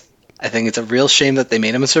miss. I think it's a real shame that they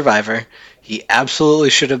made him a survivor. He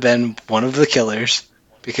absolutely should have been one of the killers,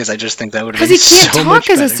 because I just think that would have been so much better. Because he can't talk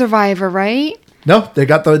as a survivor, right? No, they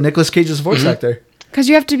got the Nicolas Cage's voice actor. Because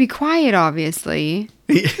you have to be quiet, obviously.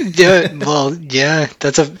 Yeah, well, yeah,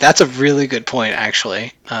 that's a really good point,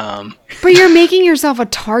 actually. But you're making yourself a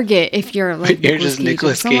target if you're like you're just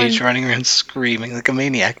Nicolas Cage running around screaming like a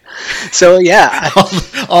maniac. So yeah,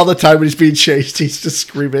 all the time when he's being chased, he's just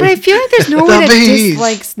screaming. But I feel like there's no one that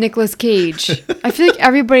dislikes Nicolas Cage. I feel like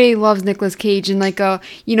everybody loves Nicolas Cage and like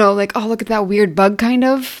like, oh, look at that weird bug kind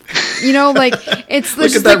of. Like it's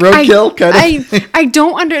look at that roadkill kind of. I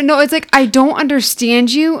don't it's like I don't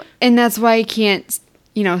understand you, and that's why I can't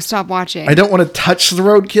stop watching. I don't want to touch the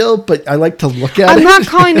roadkill, but I like to look at it. I'm not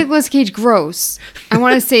calling Nicolas Cage gross. I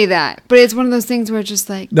want to say that, but it's one of those things where it's just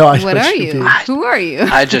like, no, what are you? Who are you?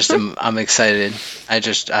 I'm excited. I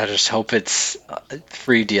just hope it's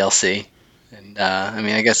free DLC, and I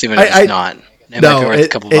mean, I guess even if it's not. It might be worth a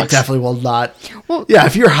couple bucks. It definitely will not. Well, yeah,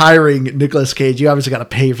 if you're hiring Nicolas Cage, you obviously got to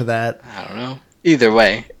pay for that. I don't know. Either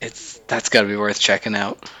way, that's got to be worth checking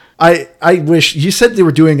out. I wish you said they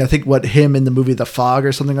were doing, I think, him in the movie The Fog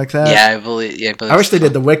or something like that. Yeah, I believe. I wish they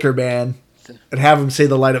did The Wicker Man and have him say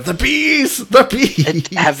the line of the bees.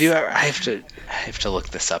 Have you ever? I have to look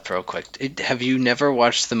this up real quick. Have you never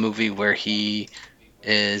watched the movie where he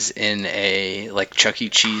is in a like Chuck E.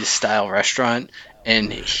 Cheese style restaurant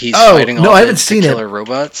and he's fighting all the killer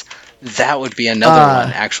robots? That would be another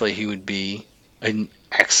one. Actually, he would be an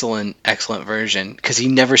excellent version, because he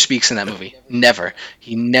never speaks in that movie. Never.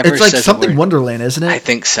 He never says a word. It's like something Wonderland, isn't it? I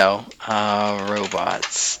think so.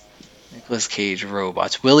 Robots. Nicolas Cage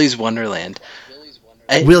robots. Willy's Wonderland.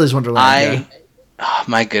 Willy's Wonderland. Oh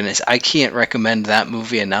my goodness, I can't recommend that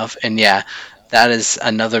movie enough. And yeah, that is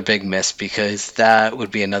another big miss, because that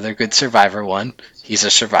would be another good survivor one. He's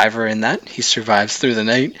a survivor in that. He survives through the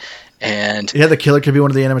night. And yeah, the killer could be one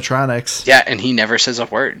of the animatronics. Yeah, and he never says a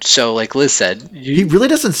word. So like Liz said, he really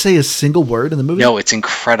doesn't say a single word in the movie? No, it's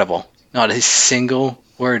incredible. Not a single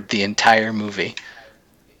word the entire movie.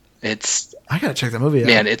 I gotta check that movie out.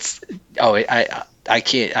 Man, I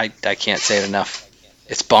can't say it enough.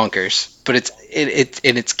 It's bonkers, but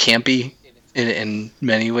it's campy in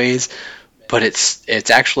many ways, but it's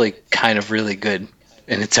actually kind of really good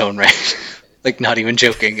in its own right. Like, not even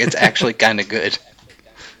joking, it's actually kind of good.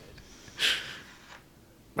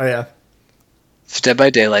 Oh yeah, it's Dead by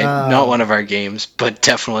Daylight, not one of our games, but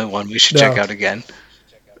definitely one we should check out again.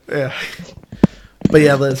 Yeah, but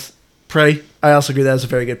yeah, Liz, Prey. I also agree that was a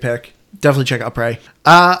very good pick. Definitely check out Prey. So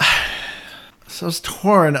I was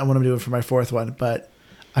torn on what I'm doing for my fourth one, but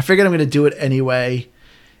I figured I'm going to do it anyway.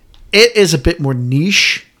 It is a bit more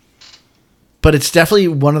niche, but it's definitely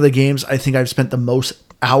one of the games I think I've spent the most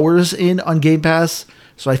hours in on Game Pass.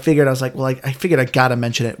 So I figured I got to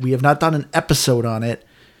mention it. We have not done an episode on it,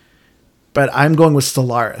 but I'm going with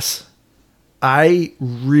Stellaris. I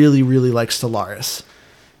really, really like Stellaris.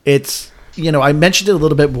 It's, I mentioned it a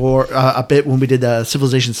little bit more, a bit when we did the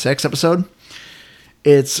Civilization 6 episode.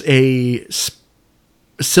 It's a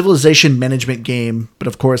civilization management game, but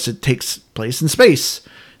of course it takes place in space.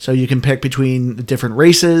 So you can pick between the different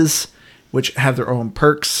races, which have their own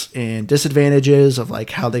perks and disadvantages of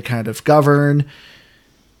like how they kind of govern.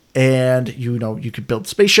 And you could build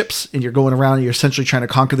spaceships and you're going around and you're essentially trying to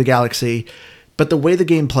conquer the galaxy. But the way the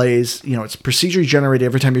game plays, it's procedurally generated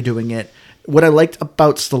every time you're doing it. What I liked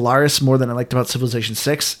about Stellaris more than I liked about Civilization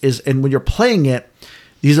 6 is, and when you're playing it,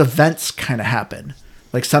 these events kind of happen.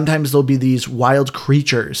 Like sometimes there'll be these wild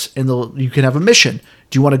creatures and you can have a mission.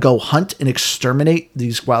 Do you want to go hunt and exterminate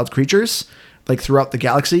these wild creatures like throughout the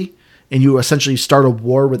galaxy? And you essentially start a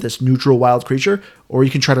war with this neutral wild creature, or you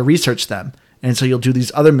can try to research them. And so you'll do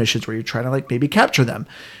these other missions where you're trying to like maybe capture them.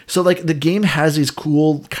 So like the game has these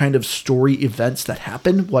cool kind of story events that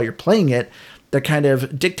happen while you're playing it that kind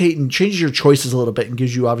of dictate and changes your choices a little bit and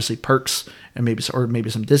gives you obviously perks and maybe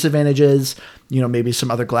some disadvantages. Maybe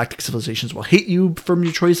some other galactic civilizations will hate you from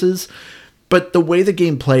your choices. But the way the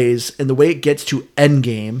game plays and the way it gets to end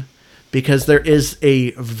game, because there is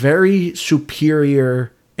a very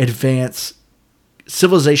superior advanced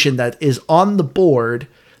civilization that is on the board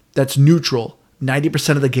that's neutral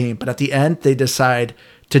 90% of the game, but at the end they decide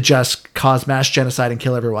to just cause mass genocide and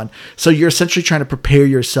kill everyone. So you're essentially trying to prepare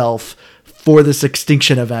yourself for this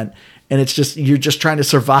extinction event, and you're just trying to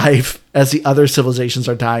survive as the other civilizations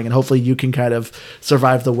are dying, and hopefully you can kind of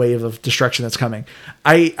survive the wave of destruction that's coming.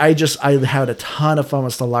 I had a ton of fun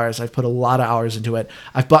with Stellaris. I've put a lot of hours into it.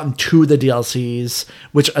 I've bought 2 of the DLCs,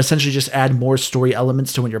 which essentially just add more story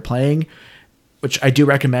elements to when you're playing, which I do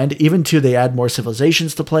recommend. Even too, they add more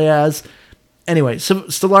civilizations to play as. Anyway,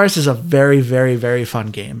 Stellaris is a very, very, very fun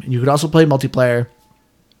game. And you could also play multiplayer.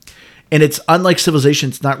 And it's unlike Civilization,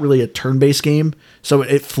 it's not really a turn-based game, so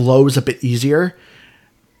it flows a bit easier.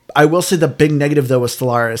 I will say the big negative, though, with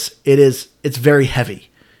Stellaris, it's very heavy.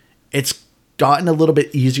 It's gotten a little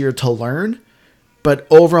bit easier to learn, but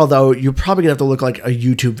overall, though, you're probably going to have to look like a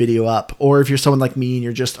YouTube video up. Or if you're someone like me and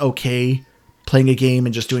you're just okay playing a game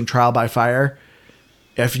and just doing trial by fire,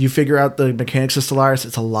 if you figure out the mechanics of Stellaris,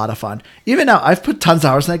 it's a lot of fun. Even now, I've put tons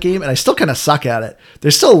of hours in that game, and I still kind of suck at it.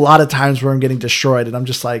 There's still a lot of times where I'm getting destroyed, and I'm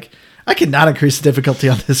just like, I cannot increase the difficulty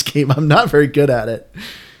on this game. I'm not very good at it.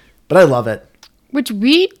 But I love it. Which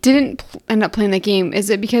we didn't end up playing that game. Is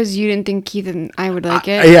it because you didn't think Keith and I would like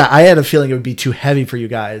it? Yeah, I had a feeling it would be too heavy for you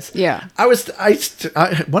guys. Yeah.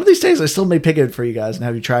 One of these days, I still may pick it for you guys and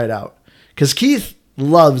have you try it out. Because Keith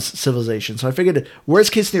loves Civilization. So I figured,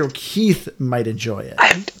 worst case scenario, Keith might enjoy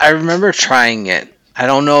it. I remember trying it. I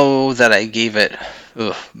don't know that I gave it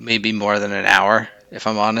maybe more than an hour, if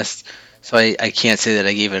I'm honest. So I can't say that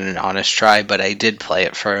I gave it an honest try, but I did play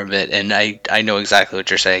it for a bit, and I know exactly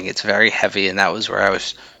what you're saying. It's very heavy, and that was where I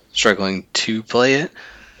was struggling to play it.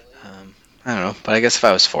 I don't know, but I guess if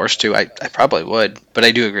I was forced to, I probably would. But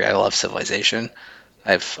I do agree, I love Civilization.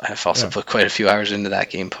 I've also put quite a few hours into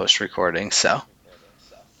that game post-recording, so.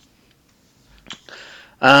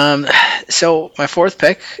 So my 4th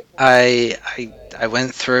pick, I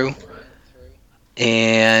went through,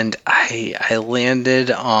 and I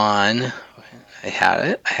landed on. I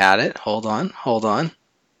had it. Hold on.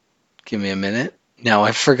 Give me a minute. Now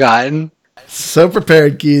I've forgotten. So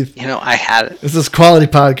prepared, Keith. I had it. This is quality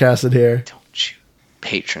podcasting here. Don't you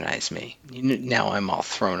patronize me. Now I'm all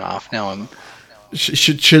thrown off. Now I'm.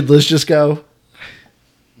 Should Liz just go?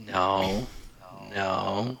 No.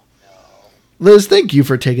 Liz, thank you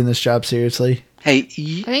for taking this job seriously. Hey,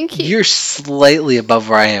 you're slightly above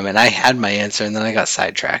where I am, and I had my answer, and then I got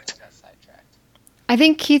sidetracked. I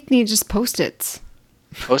think Keith needs just Post-its.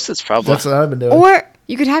 Post-its, probably. That's what I've been doing. Or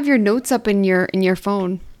you could have your notes up in your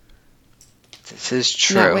phone. This is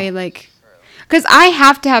true. That way, because I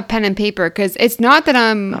have to have pen and paper, because it's not that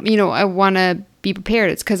I want to be prepared.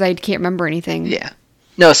 It's because I can't remember anything. Yeah.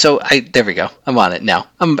 No, so there we go. I'm on it now.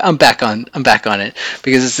 I'm back on it,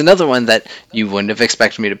 because it's another one that you wouldn't have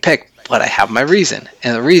expected me to pick, but I have my reason.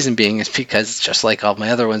 And the reason being is because, just like all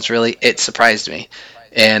my other ones, really, it surprised me.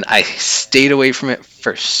 And I stayed away from it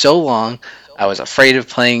for so long. I was afraid of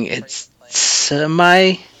playing its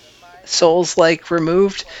semi Souls-like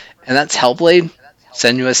removed, and that's Hellblade: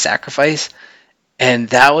 Senua's Sacrifice. And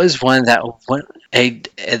that was one that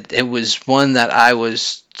it was one that I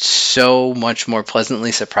was so much more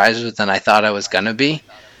pleasantly surprised with than I thought I was gonna be.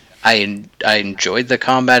 I enjoyed the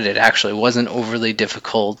combat. It actually wasn't overly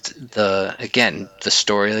difficult. The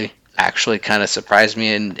story actually kind of surprised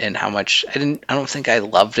me in how much I don't think I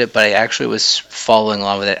loved it, but I actually was following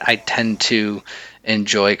along with it. I tend to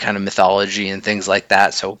enjoy kind of mythology and things like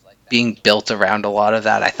that, so being built around a lot of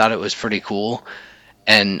that. I thought it was pretty cool,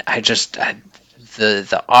 and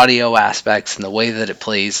the audio aspects and the way that it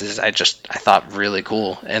plays is I thought really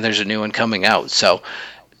cool. And there's a new one coming out, so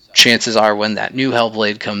chances are when that new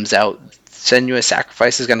Hellblade comes out, Senua's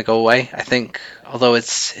Sacrifice is going to go away. I think, although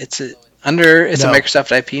it's a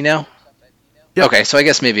Microsoft IP now. Yep. Okay, so I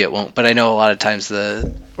guess maybe it won't, but I know a lot of times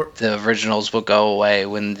the originals will go away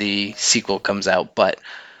when the sequel comes out. But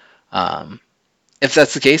if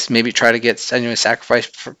that's the case, maybe try to get Senua's Sacrifice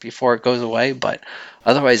before it goes away. But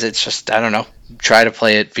otherwise, it's just, I don't know. Try to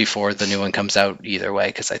play it before the new one comes out either way,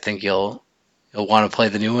 because I think you'll want to play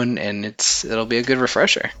the new one, and it'll be a good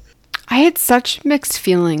refresher. I had such mixed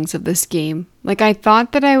feelings of this game. Like, I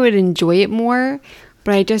thought that I would enjoy it more,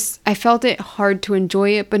 but I felt it hard to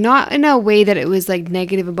enjoy it, but not in a way that it was like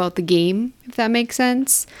negative about the game, if that makes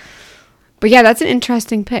sense. But yeah, that's an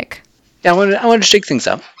interesting pick. Yeah, I want to shake things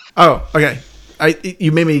up. Oh, okay.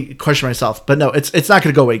 You made me question myself, but no, it's not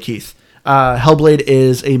going to go away, Keith. Hellblade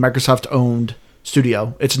is a Microsoft-owned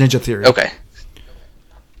studio. It's Ninja Theory. Okay.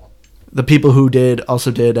 The people who also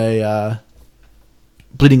did a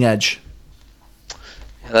Bleeding Edge.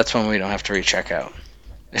 Yeah, that's one we don't have to recheck out.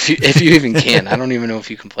 If you even can. I don't even know if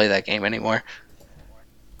you can play that game anymore.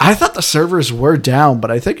 I thought the servers were down, but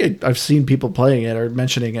I think I've seen people playing it or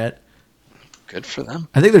mentioning it. Good for them.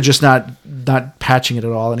 I think they're just not patching it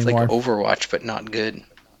at all anymore. It's like Overwatch, but not good.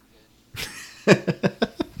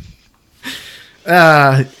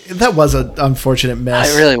 That was an unfortunate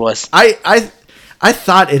mess. It really was. I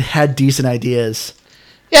thought it had decent ideas.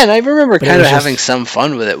 Yeah, and I remember kind of having some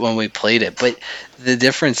fun with it when we played it, but the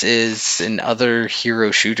difference is in other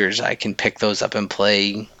hero shooters, I can pick those up and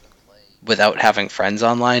play without having friends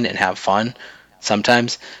online and have fun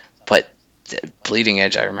sometimes. But Bleeding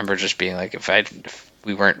Edge, I remember just being like, if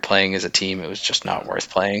we weren't playing as a team, it was just not worth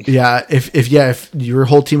playing. Yeah, if your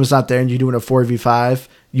whole team was not there and you're doing a 4v5,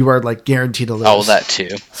 you are like guaranteed to lose. Oh, that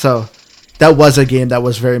too. So that was a game that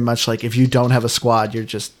was very much like, if you don't have a squad,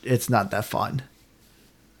 it's not that fun.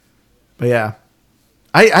 But yeah,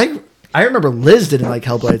 I remember Liz didn't like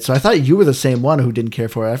Hellblade, so I thought you were the same one who didn't care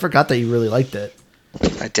for it. I forgot that you really liked it.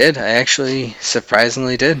 I did. I actually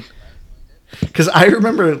surprisingly did. Because I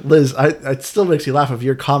remember, Liz, it still makes me laugh of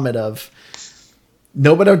your comment of,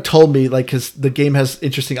 nobody told me, like, because the game has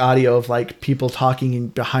interesting audio of, like, people talking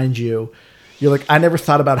behind you. You're like, I never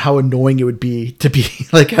thought about how annoying it would be to be,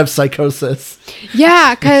 like, have psychosis.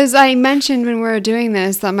 Yeah, because I mentioned when we were doing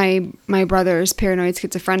this that my brother's paranoid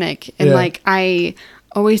schizophrenic. And, like, I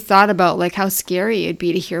always thought about, like, how scary it'd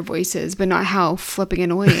be to hear voices, but not how flipping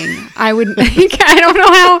annoying. I would, like, I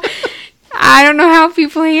don't know how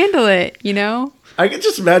people handle it, you know? I could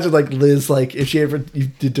just imagine, like, Liz, like, if she ever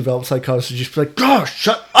did develop psychosis, she'd be like, "Oh,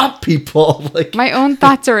 shut up, people!" Like, my own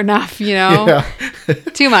thoughts are enough, you know. Yeah.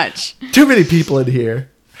 Too much. Too many people in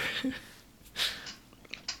here.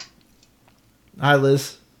 Hi,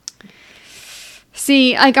 Liz.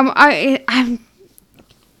 See, like, I'm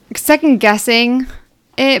second guessing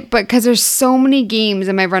it, but because there's so many games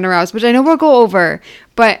in my runner-ups, which I know we'll go over,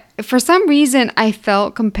 but for some reason I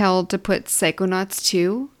felt compelled to put Psychonauts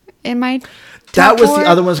 2 in my. That was the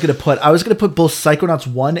other one I was going to put. I was going to put both Psychonauts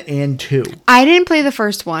 1 and 2. I didn't play the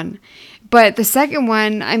first one. But the second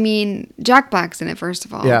one, I mean, Jack Black's in it, first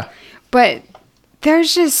of all. Yeah. But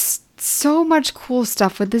there's just so much cool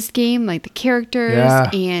stuff with this game. Like the characters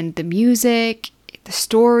and the music, the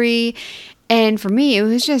story. And for me, it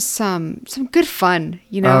was just some good fun,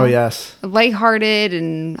 you know? Oh, yes. Lighthearted,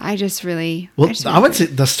 and I just really... Well, I would say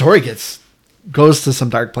the story goes to some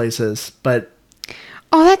dark places, but...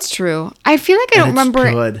 Oh, that's true. I feel like I don't remember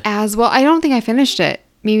it as well. I don't think I finished it.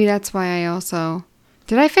 Maybe that's why I also...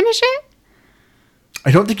 Did I finish it?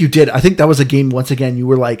 I don't think you did. I think that was a game, once again, you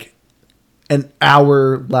were like an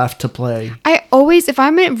hour left to play. I always, if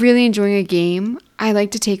I'm really enjoying a game, I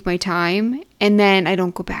like to take my time, and then I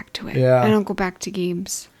don't go back to it. Yeah. I don't go back to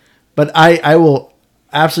games. But I will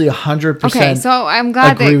absolutely 100% okay, so I'm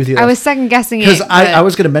glad agree with you. I was second guessing it. Because I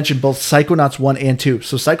was going to mention both Psychonauts 1 and 2.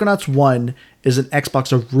 So Psychonauts 1 is an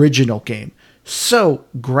Xbox original game. So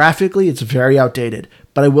graphically, it's very outdated.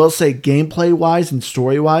 But I will say gameplay-wise and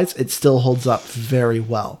story-wise, it still holds up very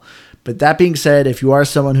well. But that being said, if you are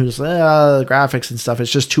someone who's the graphics and stuff,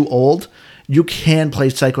 it's just too old, you can play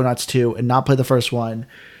Psychonauts 2 and not play the first one.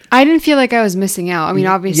 I didn't feel like I was missing out. I mean,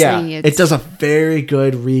 obviously, it does a very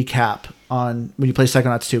good recap on when you play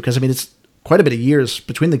Psychonauts 2, because I mean, it's quite a bit of years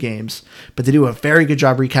between the games, but they do a very good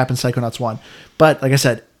job recapping Psychonauts 1. But like I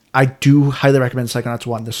said, I do highly recommend Psychonauts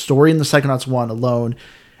 1. The story in the Psychonauts 1 alone,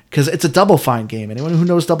 because it's a Double Fine game. Anyone who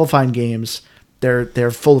knows Double Fine games,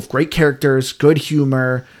 they're full of great characters, good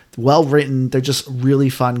humor. well written. They're just really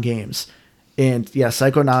fun games. And yeah,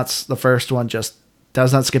 Psychonauts, the first one, just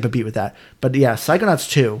does not skip a beat with that. But yeah, Psychonauts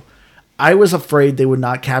 2, I was afraid they would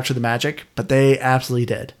not capture the magic, but they absolutely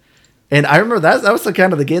did. And I remember that was the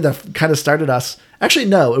kind of the game that kind of started us. Actually,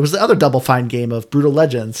 no, it was the other Double Fine game of Brutal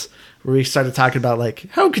Legends, where we started talking about, like,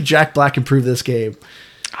 how could Jack Black improve this game?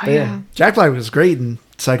 Oh, yeah. Jack Black was great in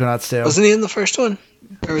Psychonauts 2. Wasn't he in the first one?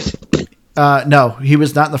 Or was... No, he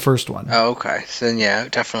was not in the first one. Oh, okay. So then, yeah,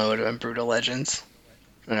 it definitely would have been Brutal Legends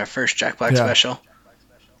in our first Jack Black special.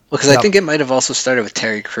 Well, because I think it might have also started with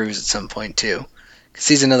Terry Crews at some point, too. Because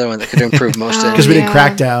he's another one that could improve most of it. Because we did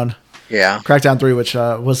Crackdown. Yeah. Crackdown 3, which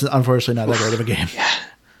was unfortunately not that great of a game. Yeah.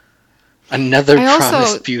 Another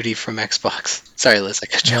promised beauty from Xbox. Sorry, Liz, I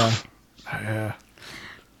cut you off.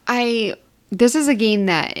 Yeah. This is a game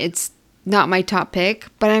that it's not my top pick,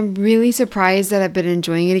 but I'm really surprised that I've been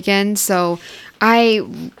enjoying it again. So I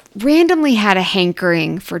randomly had a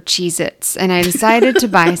hankering for Cheez-Its, and I decided to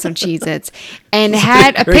buy some Cheez-Its, and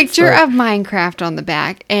had a picture of Minecraft on the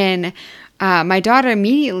back. And my daughter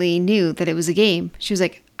immediately knew that it was a game. She was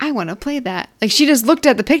like, I want to play that. Like, she just looked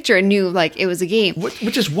at the picture and knew, like, it was a game.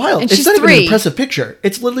 Which is wild. And it's not even an impressive picture.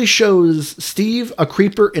 It literally shows Steve, a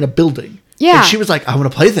creeper, in a building. Yeah. And she was like, I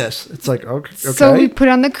want to play this. It's like, okay. So we put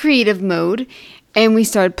on the creative mode, and we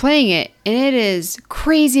started playing it. And it is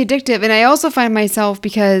crazy addictive. And I also find myself,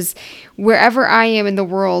 because wherever I am in the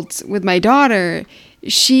world with my daughter,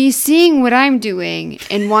 she's seeing what I'm doing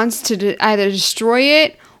and wants to either destroy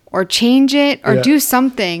it or change it or do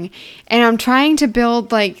something. And I'm trying to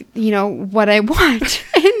build, like, what I want.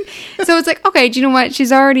 And so it's like, okay, do you know what?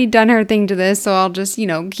 She's already done her thing to this, so I'll just,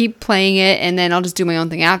 keep playing it, and then I'll just do my own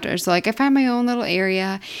thing after. So, like, I find my own little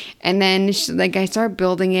area, and then, I start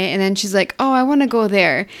building it, and then she's like, oh, I want to go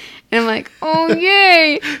there. And I'm like, oh,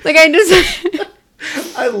 yay. Like, I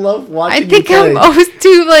just... I love watching I think you play. I'm always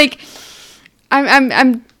too, like...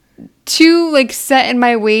 I'm too, like, set in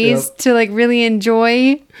my ways to, like, really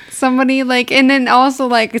enjoy somebody, like, and then also,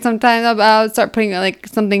 like, sometimes I'll start putting, like,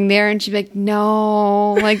 something there, and she'd be like,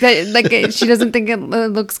 no, like, that, like, she doesn't think it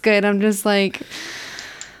looks good. I'm just like,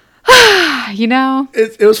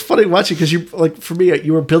 It was funny watching, because you, like, for me,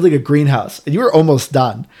 you were building a greenhouse, and you were almost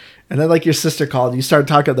done. And then, like, your sister called, and you started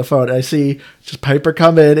talking on the phone. And I see just Piper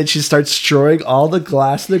come in, and she starts destroying all the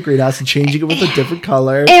glass in the greenhouse and changing it with a different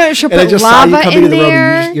color. And she'll put I just lava saw you come in into the room,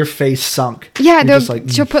 there. and your face sunk. Yeah,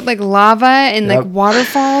 she'll put, like, lava and, like,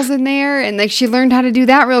 waterfalls in there. And, like, she learned how to do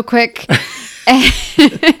that real quick.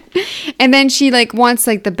 And then she, like, wants,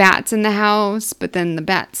 like, the bats in the house, but then the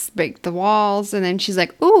bats break the walls. And then she's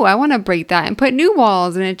like, ooh, I want to break that and put new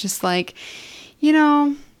walls. And it's just like,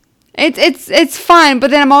 It's fun,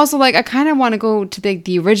 but then I'm also like, I kind of want to go to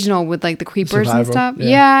the original with, like, the creepers and stuff.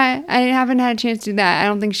 Yeah, I haven't had a chance to do that. I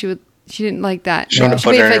don't think she didn't like that. She wanted to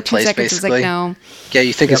put her in her place, basically. basically. Like, no. Yeah,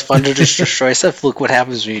 you think it's fun to just destroy stuff? Look what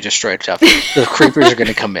happens when you destroy stuff. The creepers are going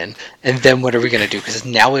to come in, and then what are we going to do? Because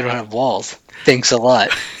now we don't have walls. Thanks a lot.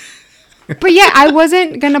 But yeah, I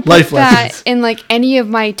wasn't going to put that in, like, any of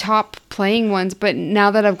my top playing ones, but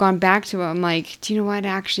now that I've gone back to it, I'm like, do you know what? It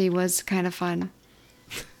actually was kind of fun.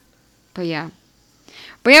 But yeah,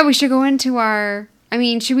 we should go into our. I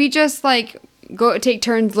mean, should we just, like, go take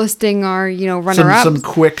turns listing our runner-ups? Some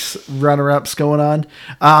quick runner-ups going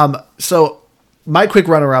on. So my quick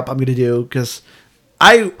runner-up I'm going to do, because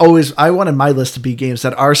I wanted my list to be games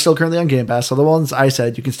that are still currently on Game Pass. So the ones I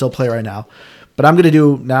said you can still play right now, but I'm going to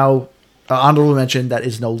do now honorable mention that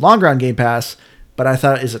is no longer on Game Pass, but I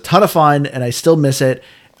thought is a ton of fun and I still miss it.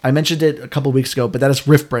 I mentioned it a couple weeks ago, but that is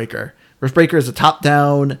Riftbreaker. Riftbreaker is a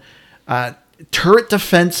top-down turret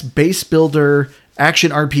defense base builder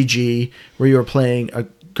action RPG where you are playing a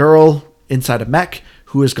girl inside a mech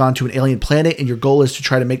who has gone to an alien planet, and your goal is to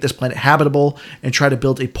try to make this planet habitable and try to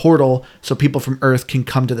build a portal so people from Earth can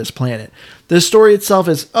come to this planet. The story itself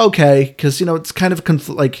is okay, because, it's kind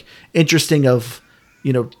of interesting of,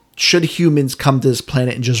 should humans come to this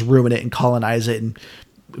planet and just ruin it and colonize it and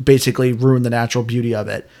basically ruin the natural beauty of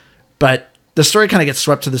it. But the story kind of gets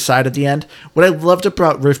swept to the side at the end. What I loved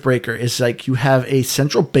about Riftbreaker is, like, you have a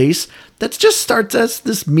central base that just starts as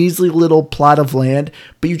this measly little plot of land,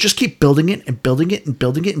 but you just keep building it and building it and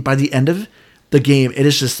building it. And by the end of the game, it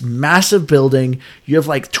is just massive building. You have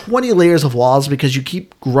like 20 layers of walls because you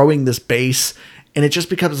keep growing this base, and it just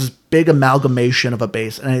becomes this big amalgamation of a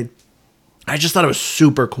base. And I just thought it was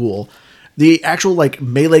super cool. The actual, like,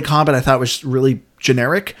 melee combat I thought was really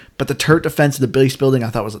generic, but the turret defense and the base building I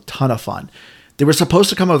thought was a ton of fun. They were supposed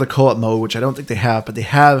to come out with a co-op mode, which I don't think they have, but they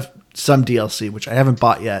have some DLC, which I haven't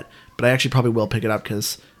bought yet, but I actually probably will pick it up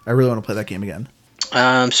because I really want to play that game again.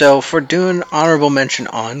 So for doing honorable mention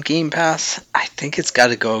on Game Pass, I think it's got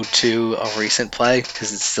to go to a recent play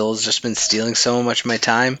because it still has just been stealing so much of my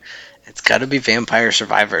time. It's got to be Vampire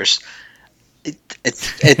Survivors.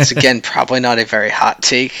 It's again probably not a very hot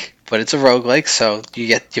take, but it's a roguelike, so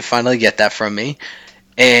you finally get that from me.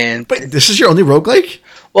 And But this is your only roguelike?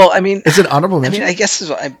 well, I mean, Is it honorable mention? I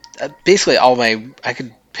guess basically I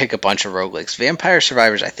could pick a bunch of roguelikes. Vampire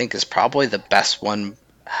Survivors, I think, is probably the best one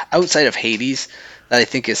outside of Hades that I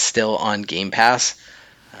think is still on Game Pass.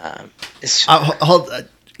 It's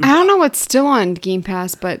I don't know what's still on Game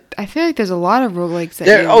Pass, but I feel like there's a lot of roguelikes that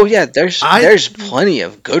there. you- Oh yeah, there's plenty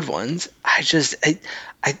of good ones. I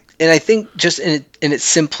think just in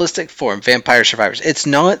its simplistic form, Vampire Survivors. It's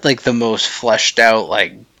not like the most fleshed out,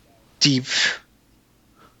 like deep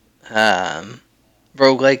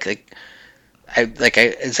roguelike.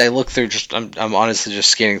 As I look through, I'm honestly just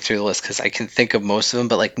scanning through the list because I can think of most of them.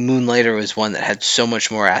 But like Moonlighter was one that had so much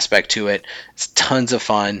more aspect to it. It's tons of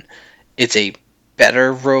fun. It's a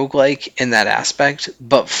better roguelike in that aspect,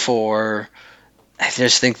 but I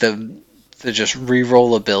just think the just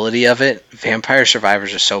re-rollability of it, Vampire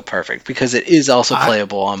Survivors is so perfect because it is also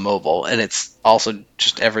playable on mobile, and it's also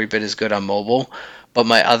just every bit as good on mobile. But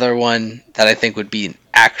my other one that I think would be an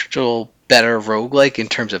actual better roguelike in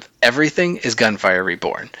terms of everything is Gunfire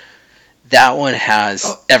Reborn. That one has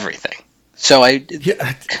everything. So I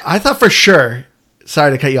thought for sure.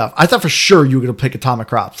 Sorry to cut you off. I thought for sure you were going to pick Atomic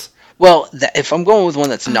Crops. Well, if I'm going with one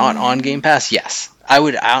that's not on Game Pass, yes, I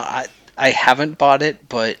would. I haven't bought it,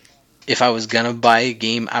 but if I was gonna buy a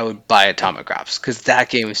game, I would buy Atomic Crops because that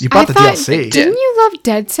game is. You bought the DLC. Didn't you love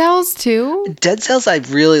Dead Cells too? Dead Cells I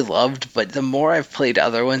really loved, but the more I've played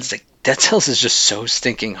other ones, like Dead Cells is just so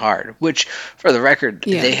stinking hard. Which, for the record,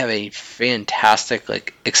 they have a fantastic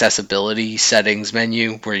like accessibility settings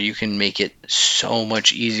menu where you can make it so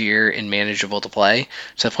much easier and manageable to play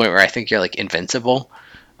to the point where I think you're like invincible.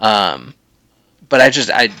 But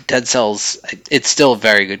Dead Cells, it's still a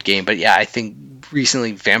very good game. But yeah, I think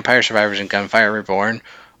recently Vampire Survivors and Gunfire Reborn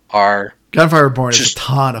are Gunfire Reborn is a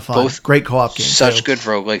ton of fun. Both great co-op games. Such good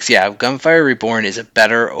roguelikes. Yeah, Gunfire Reborn is a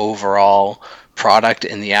better overall product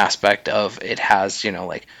in the aspect of it has,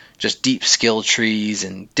 like just deep skill trees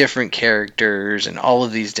and different characters and all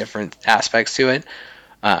of these different aspects to it.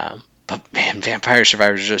 But man, Vampire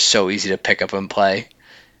Survivors is just so easy to pick up and play.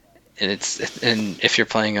 And if you're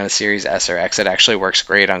playing on a Series S or X, it actually works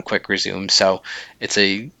great on quick resume. So it's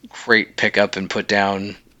a great pick up and put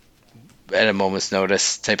down at a moment's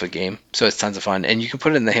notice type of game. So it's tons of fun, and you can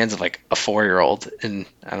put it in the hands of like a 4-year-old, and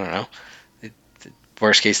I don't know.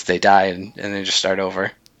 Worst case, they die and they just start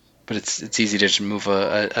over. But it's easy to just move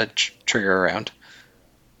a trigger around.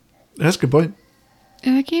 That's a good point.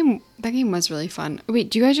 And that game was really fun. Wait,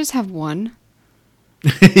 do you guys just have one?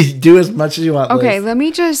 Do as much as you want. Okay, Liz. let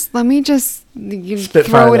me just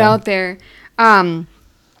throw it out there. I'll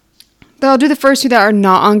do the first two that are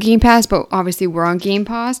not on Game Pass, but obviously we're on Game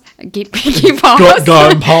Pass. Game Pass. Game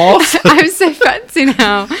Pass. I'm so fancy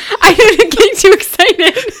now. I didn't get too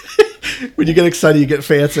excited. When you get excited, you get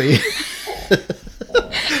fancy.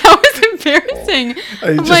 That was embarrassing.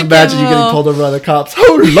 I just imagine you getting pulled over by the cops.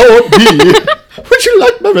 Oh Lord, me. Would you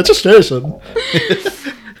like my registration?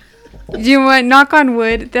 Do you want knock on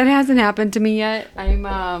wood? That hasn't happened to me yet.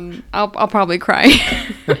 I'll probably cry.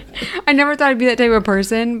 I never thought I'd be that type of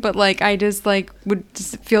person, but like I just like would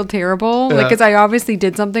just feel terrible, like because I obviously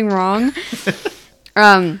did something wrong.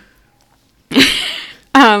 I'm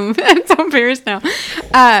so embarrassed now.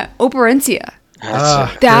 Operencia.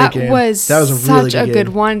 That was such a good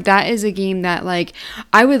one. That is a game that like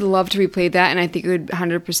I would love to replay that, and I think it would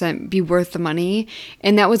 100% be worth the money.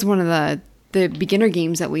 And that was one of the beginner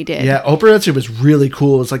games that we did. Yeah, Operencia was really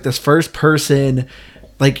cool. It was like this first person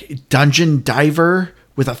like dungeon diver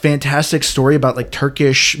with a fantastic story about like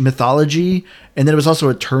Turkish mythology, and then it was also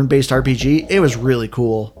a turn-based RPG. It was really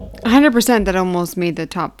cool. 100% that almost made the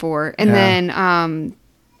top 4. And then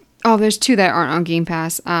there's 2 that aren't on Game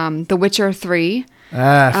Pass. The Witcher 3.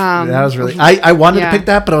 That was really I wanted to pick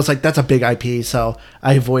that, but I was like, that's a big IP, so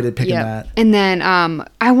I avoided picking that. And then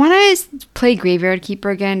I want to play Graveyard Keeper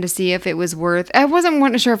again to see if it was worth. I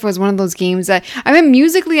wasn't sure if it was one of those games that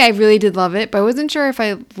musically I really did love it, but I wasn't sure if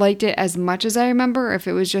I liked it as much as I remember, or if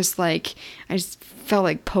it was just like I just felt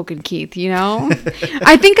like poking Keith,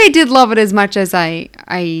 I think I did love it as much as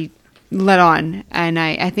I let on, and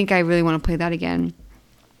I think I really want to play that again.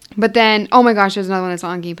 But then, oh my gosh, there's another one that's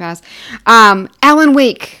on Game Pass. Alan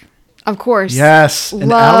Wake, of course. Yes,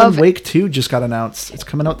 and Alan Wake 2 just got announced. It's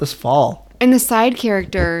coming out this fall. And the side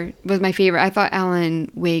character was my favorite. I thought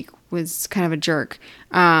Alan Wake was kind of a jerk,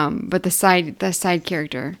 but the side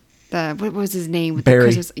character what was his name? With Barry.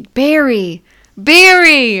 The Christmas,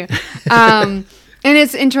 Barry. And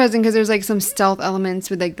it's interesting because there's like some stealth elements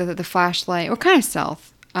with like the flashlight, or kind of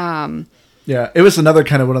stealth. Yeah, it was another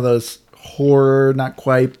kind of one of those horror, not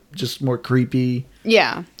quite, just more creepy.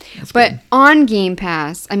 Yeah. That's But good. on Game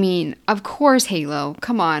Pass, I mean, of course, Halo.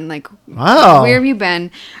 Come on, like, Wow. where have you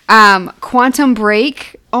been? Quantum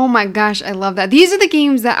Break. Oh my gosh, I love that. These are the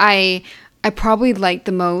games that I probably like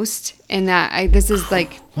the most, and that this is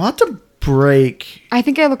like, Quantum Break. I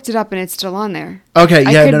think I looked it up and it's still on there. Okay,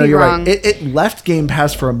 I yeah, could no, be you're wrong. right. It left Game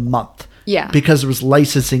Pass for a month. Yeah. Because there was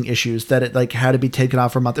licensing issues that it like had to be taken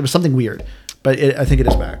off for a month. It was something weird, but I think it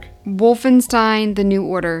is back. Wolfenstein: The New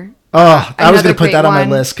Order. Oh, I was Another going to put great that on my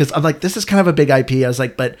one. list because I'm like, this is kind of a big IP. I was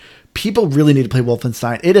like, but people really need to play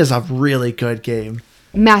Wolfenstein. It is a really good game.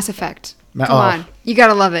 Mass Effect. Come Oh. on, you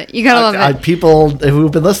gotta love it. You gotta love it. People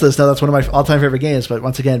who've been listening to this know that's one of my all-time favorite games. But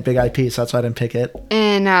once again, big IP, so that's why I didn't pick it.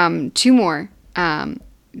 And two more.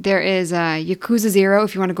 There is Yakuza 0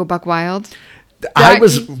 if you want to go buck wild. I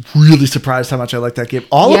was really surprised how much I liked that game.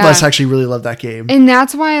 All of Yeah. us actually really love that game. And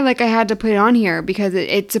that's why I had to put it on here because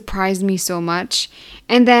it surprised me so much.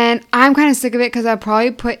 And then I'm kind of sick of it because I probably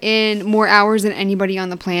put in more hours than anybody on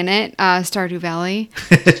the planet. Stardew Valley.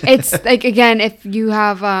 It's like, again, if you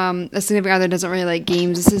have a significant other that doesn't really like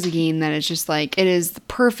games, this is a game that it's just like, it is the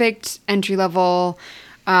perfect entry level.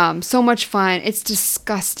 So much fun. It's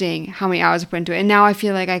disgusting how many hours I put into it. And now I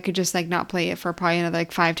feel like I could just like not play it for probably another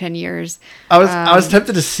like 5-10 years. I was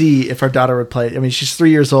tempted to see if our daughter would play it. I mean, she's 3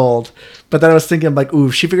 years old, but then I was thinking like, ooh,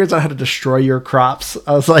 if she figures out how to destroy your crops,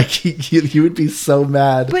 I was like, you would be so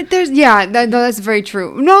mad. But there's, that's very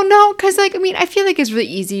true. No, because like, I mean, I feel like it's really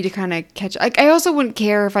easy to kind of catch. Like, I also wouldn't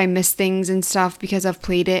care if I miss things and stuff because I've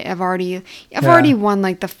played it. I've already won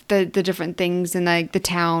like the different things and like the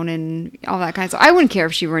town and all that kind of stuff. I wouldn't care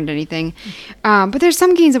if she ruined anything. But there's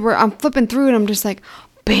some games that I'm flipping through and I'm just like,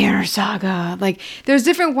 Banner Saga. Like, there's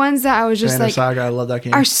different ones that I was just Banner like, Saga, I love that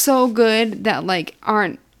game. are so good that like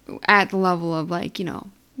aren't at the level of like,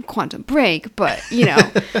 Quantum Break, but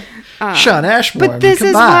Sean Ashmore. but this come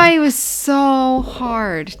is on. why it was so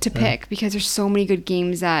hard to pick because there's so many good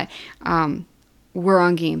games that were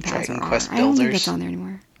on Game Pass. Dragon or Quest are. I don't think Builders. that's on there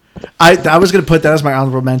anymore. I was going to put that as my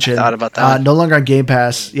honorable mention. I thought about that. No longer on Game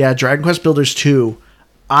Pass. Yeah, Dragon Quest Builders 2.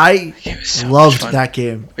 I It was so much loved fun. that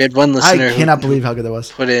game. We had one listener I cannot believe how good that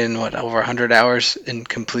was. put in over 100 hours and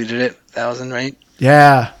completed it, 1,000, right?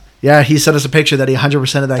 Yeah. Yeah, he sent us a picture that he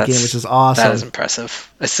 100% of that game, which is awesome. That is impressive.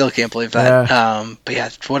 I still can't believe that. But yeah,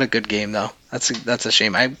 what a good game though. That's a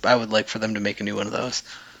shame. I would like for them to make a new one of those.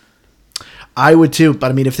 I would too,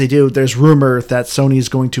 but I mean, if they do, there's rumor that Sony is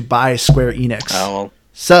going to buy Square Enix. Oh well.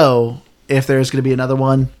 So, if there's going to be another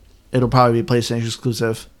one, it'll probably be PlayStation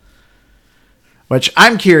exclusive. Which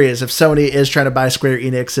I'm curious if Sony is trying to buy Square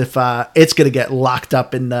Enix, if it's going to get locked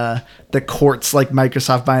up in the courts like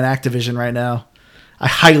Microsoft buying Activision right now. I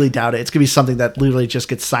highly doubt it. It's going to be something that literally just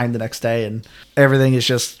gets signed the next day, and everything is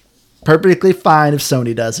just perfectly fine if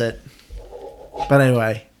Sony does it. But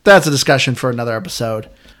anyway, that's a discussion for another episode.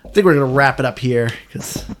 I think we're going to wrap it up here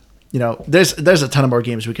because, there's a ton of more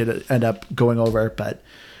games we could end up going over, but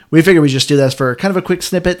we figured we'd just do this for kind of a quick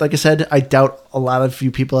snippet. Like I said, I doubt a lot of you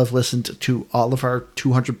people have listened to all of our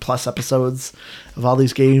 200 plus episodes of all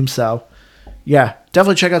these games. So yeah,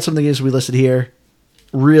 definitely check out some of the games we listed here.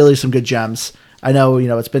 Really some good gems. I know,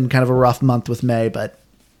 it's been kind of a rough month with May, but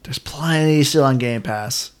there's plenty still on Game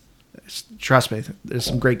Pass. Trust me, there's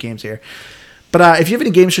some great games here. But if you have any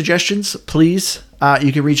game suggestions, please,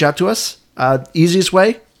 you can reach out to us. Easiest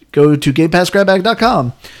way, go to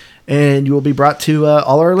GamePassGrabBag.com, and you will be brought to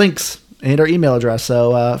all our links and our email address.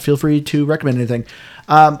 So feel free to recommend anything.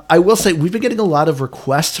 I will say we've been getting a lot of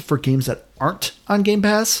requests for games that aren't on Game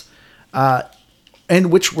Pass,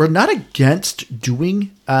 and which we're not against doing.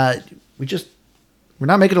 We're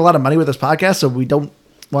not making a lot of money with this podcast, so we don't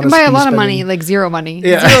want to By a lot of money, like zero money,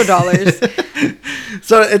 Yeah. $0.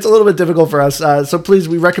 So it's a little bit difficult for us. So please,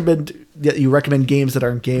 we recommend that you recommend games that are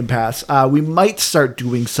in Game Pass. We might start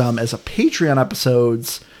doing some as a Patreon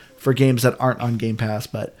episodes for games that aren't on Game Pass,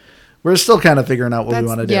 but we're still kind of figuring out what we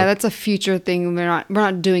want to do. Yeah, that's a future thing. We're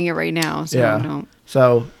not doing it right now. So Yeah. don't.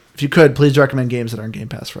 So if you could, please recommend games that are in Game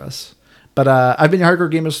Pass for us. But I've been your Hardcore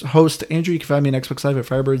Gamers host, Andrew. You can find me on Xbox Live at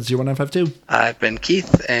Firebird01952. I've been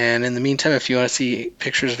Keith, and in the meantime, if you want to see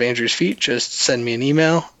pictures of Andrew's feet, just send me an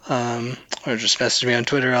email or just message me on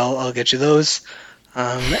Twitter. I'll get you those.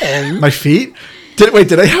 And My feet? Did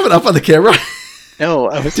I have it up on the camera? no,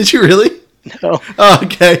 I was Did you really? no. Oh,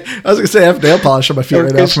 okay. I was going to say I have nail polish on my feet right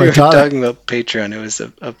now Because for we my were daughter. talking about Patreon, it was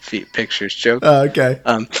a feet pictures joke. Oh, okay.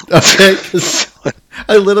 Um, Okay. so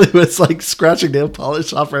I literally was like scratching nail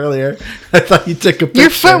polish off earlier. I thought you took a picture. Your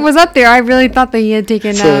foot was up there. I really thought that he had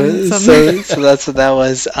taken some. So that's what that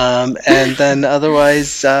was. And then otherwise,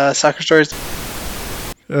 soccer stories.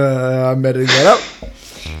 I'm editing that out.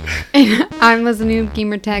 I'm Liz Noob,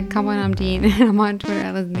 Gamer Tech. Come on, I'm Dean. And I'm on Twitter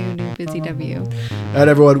at Liz Noob, BusyW. All right,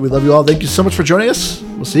 everyone. We love you all. Thank you so much for joining us.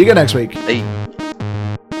 We'll see you again next week. Hey.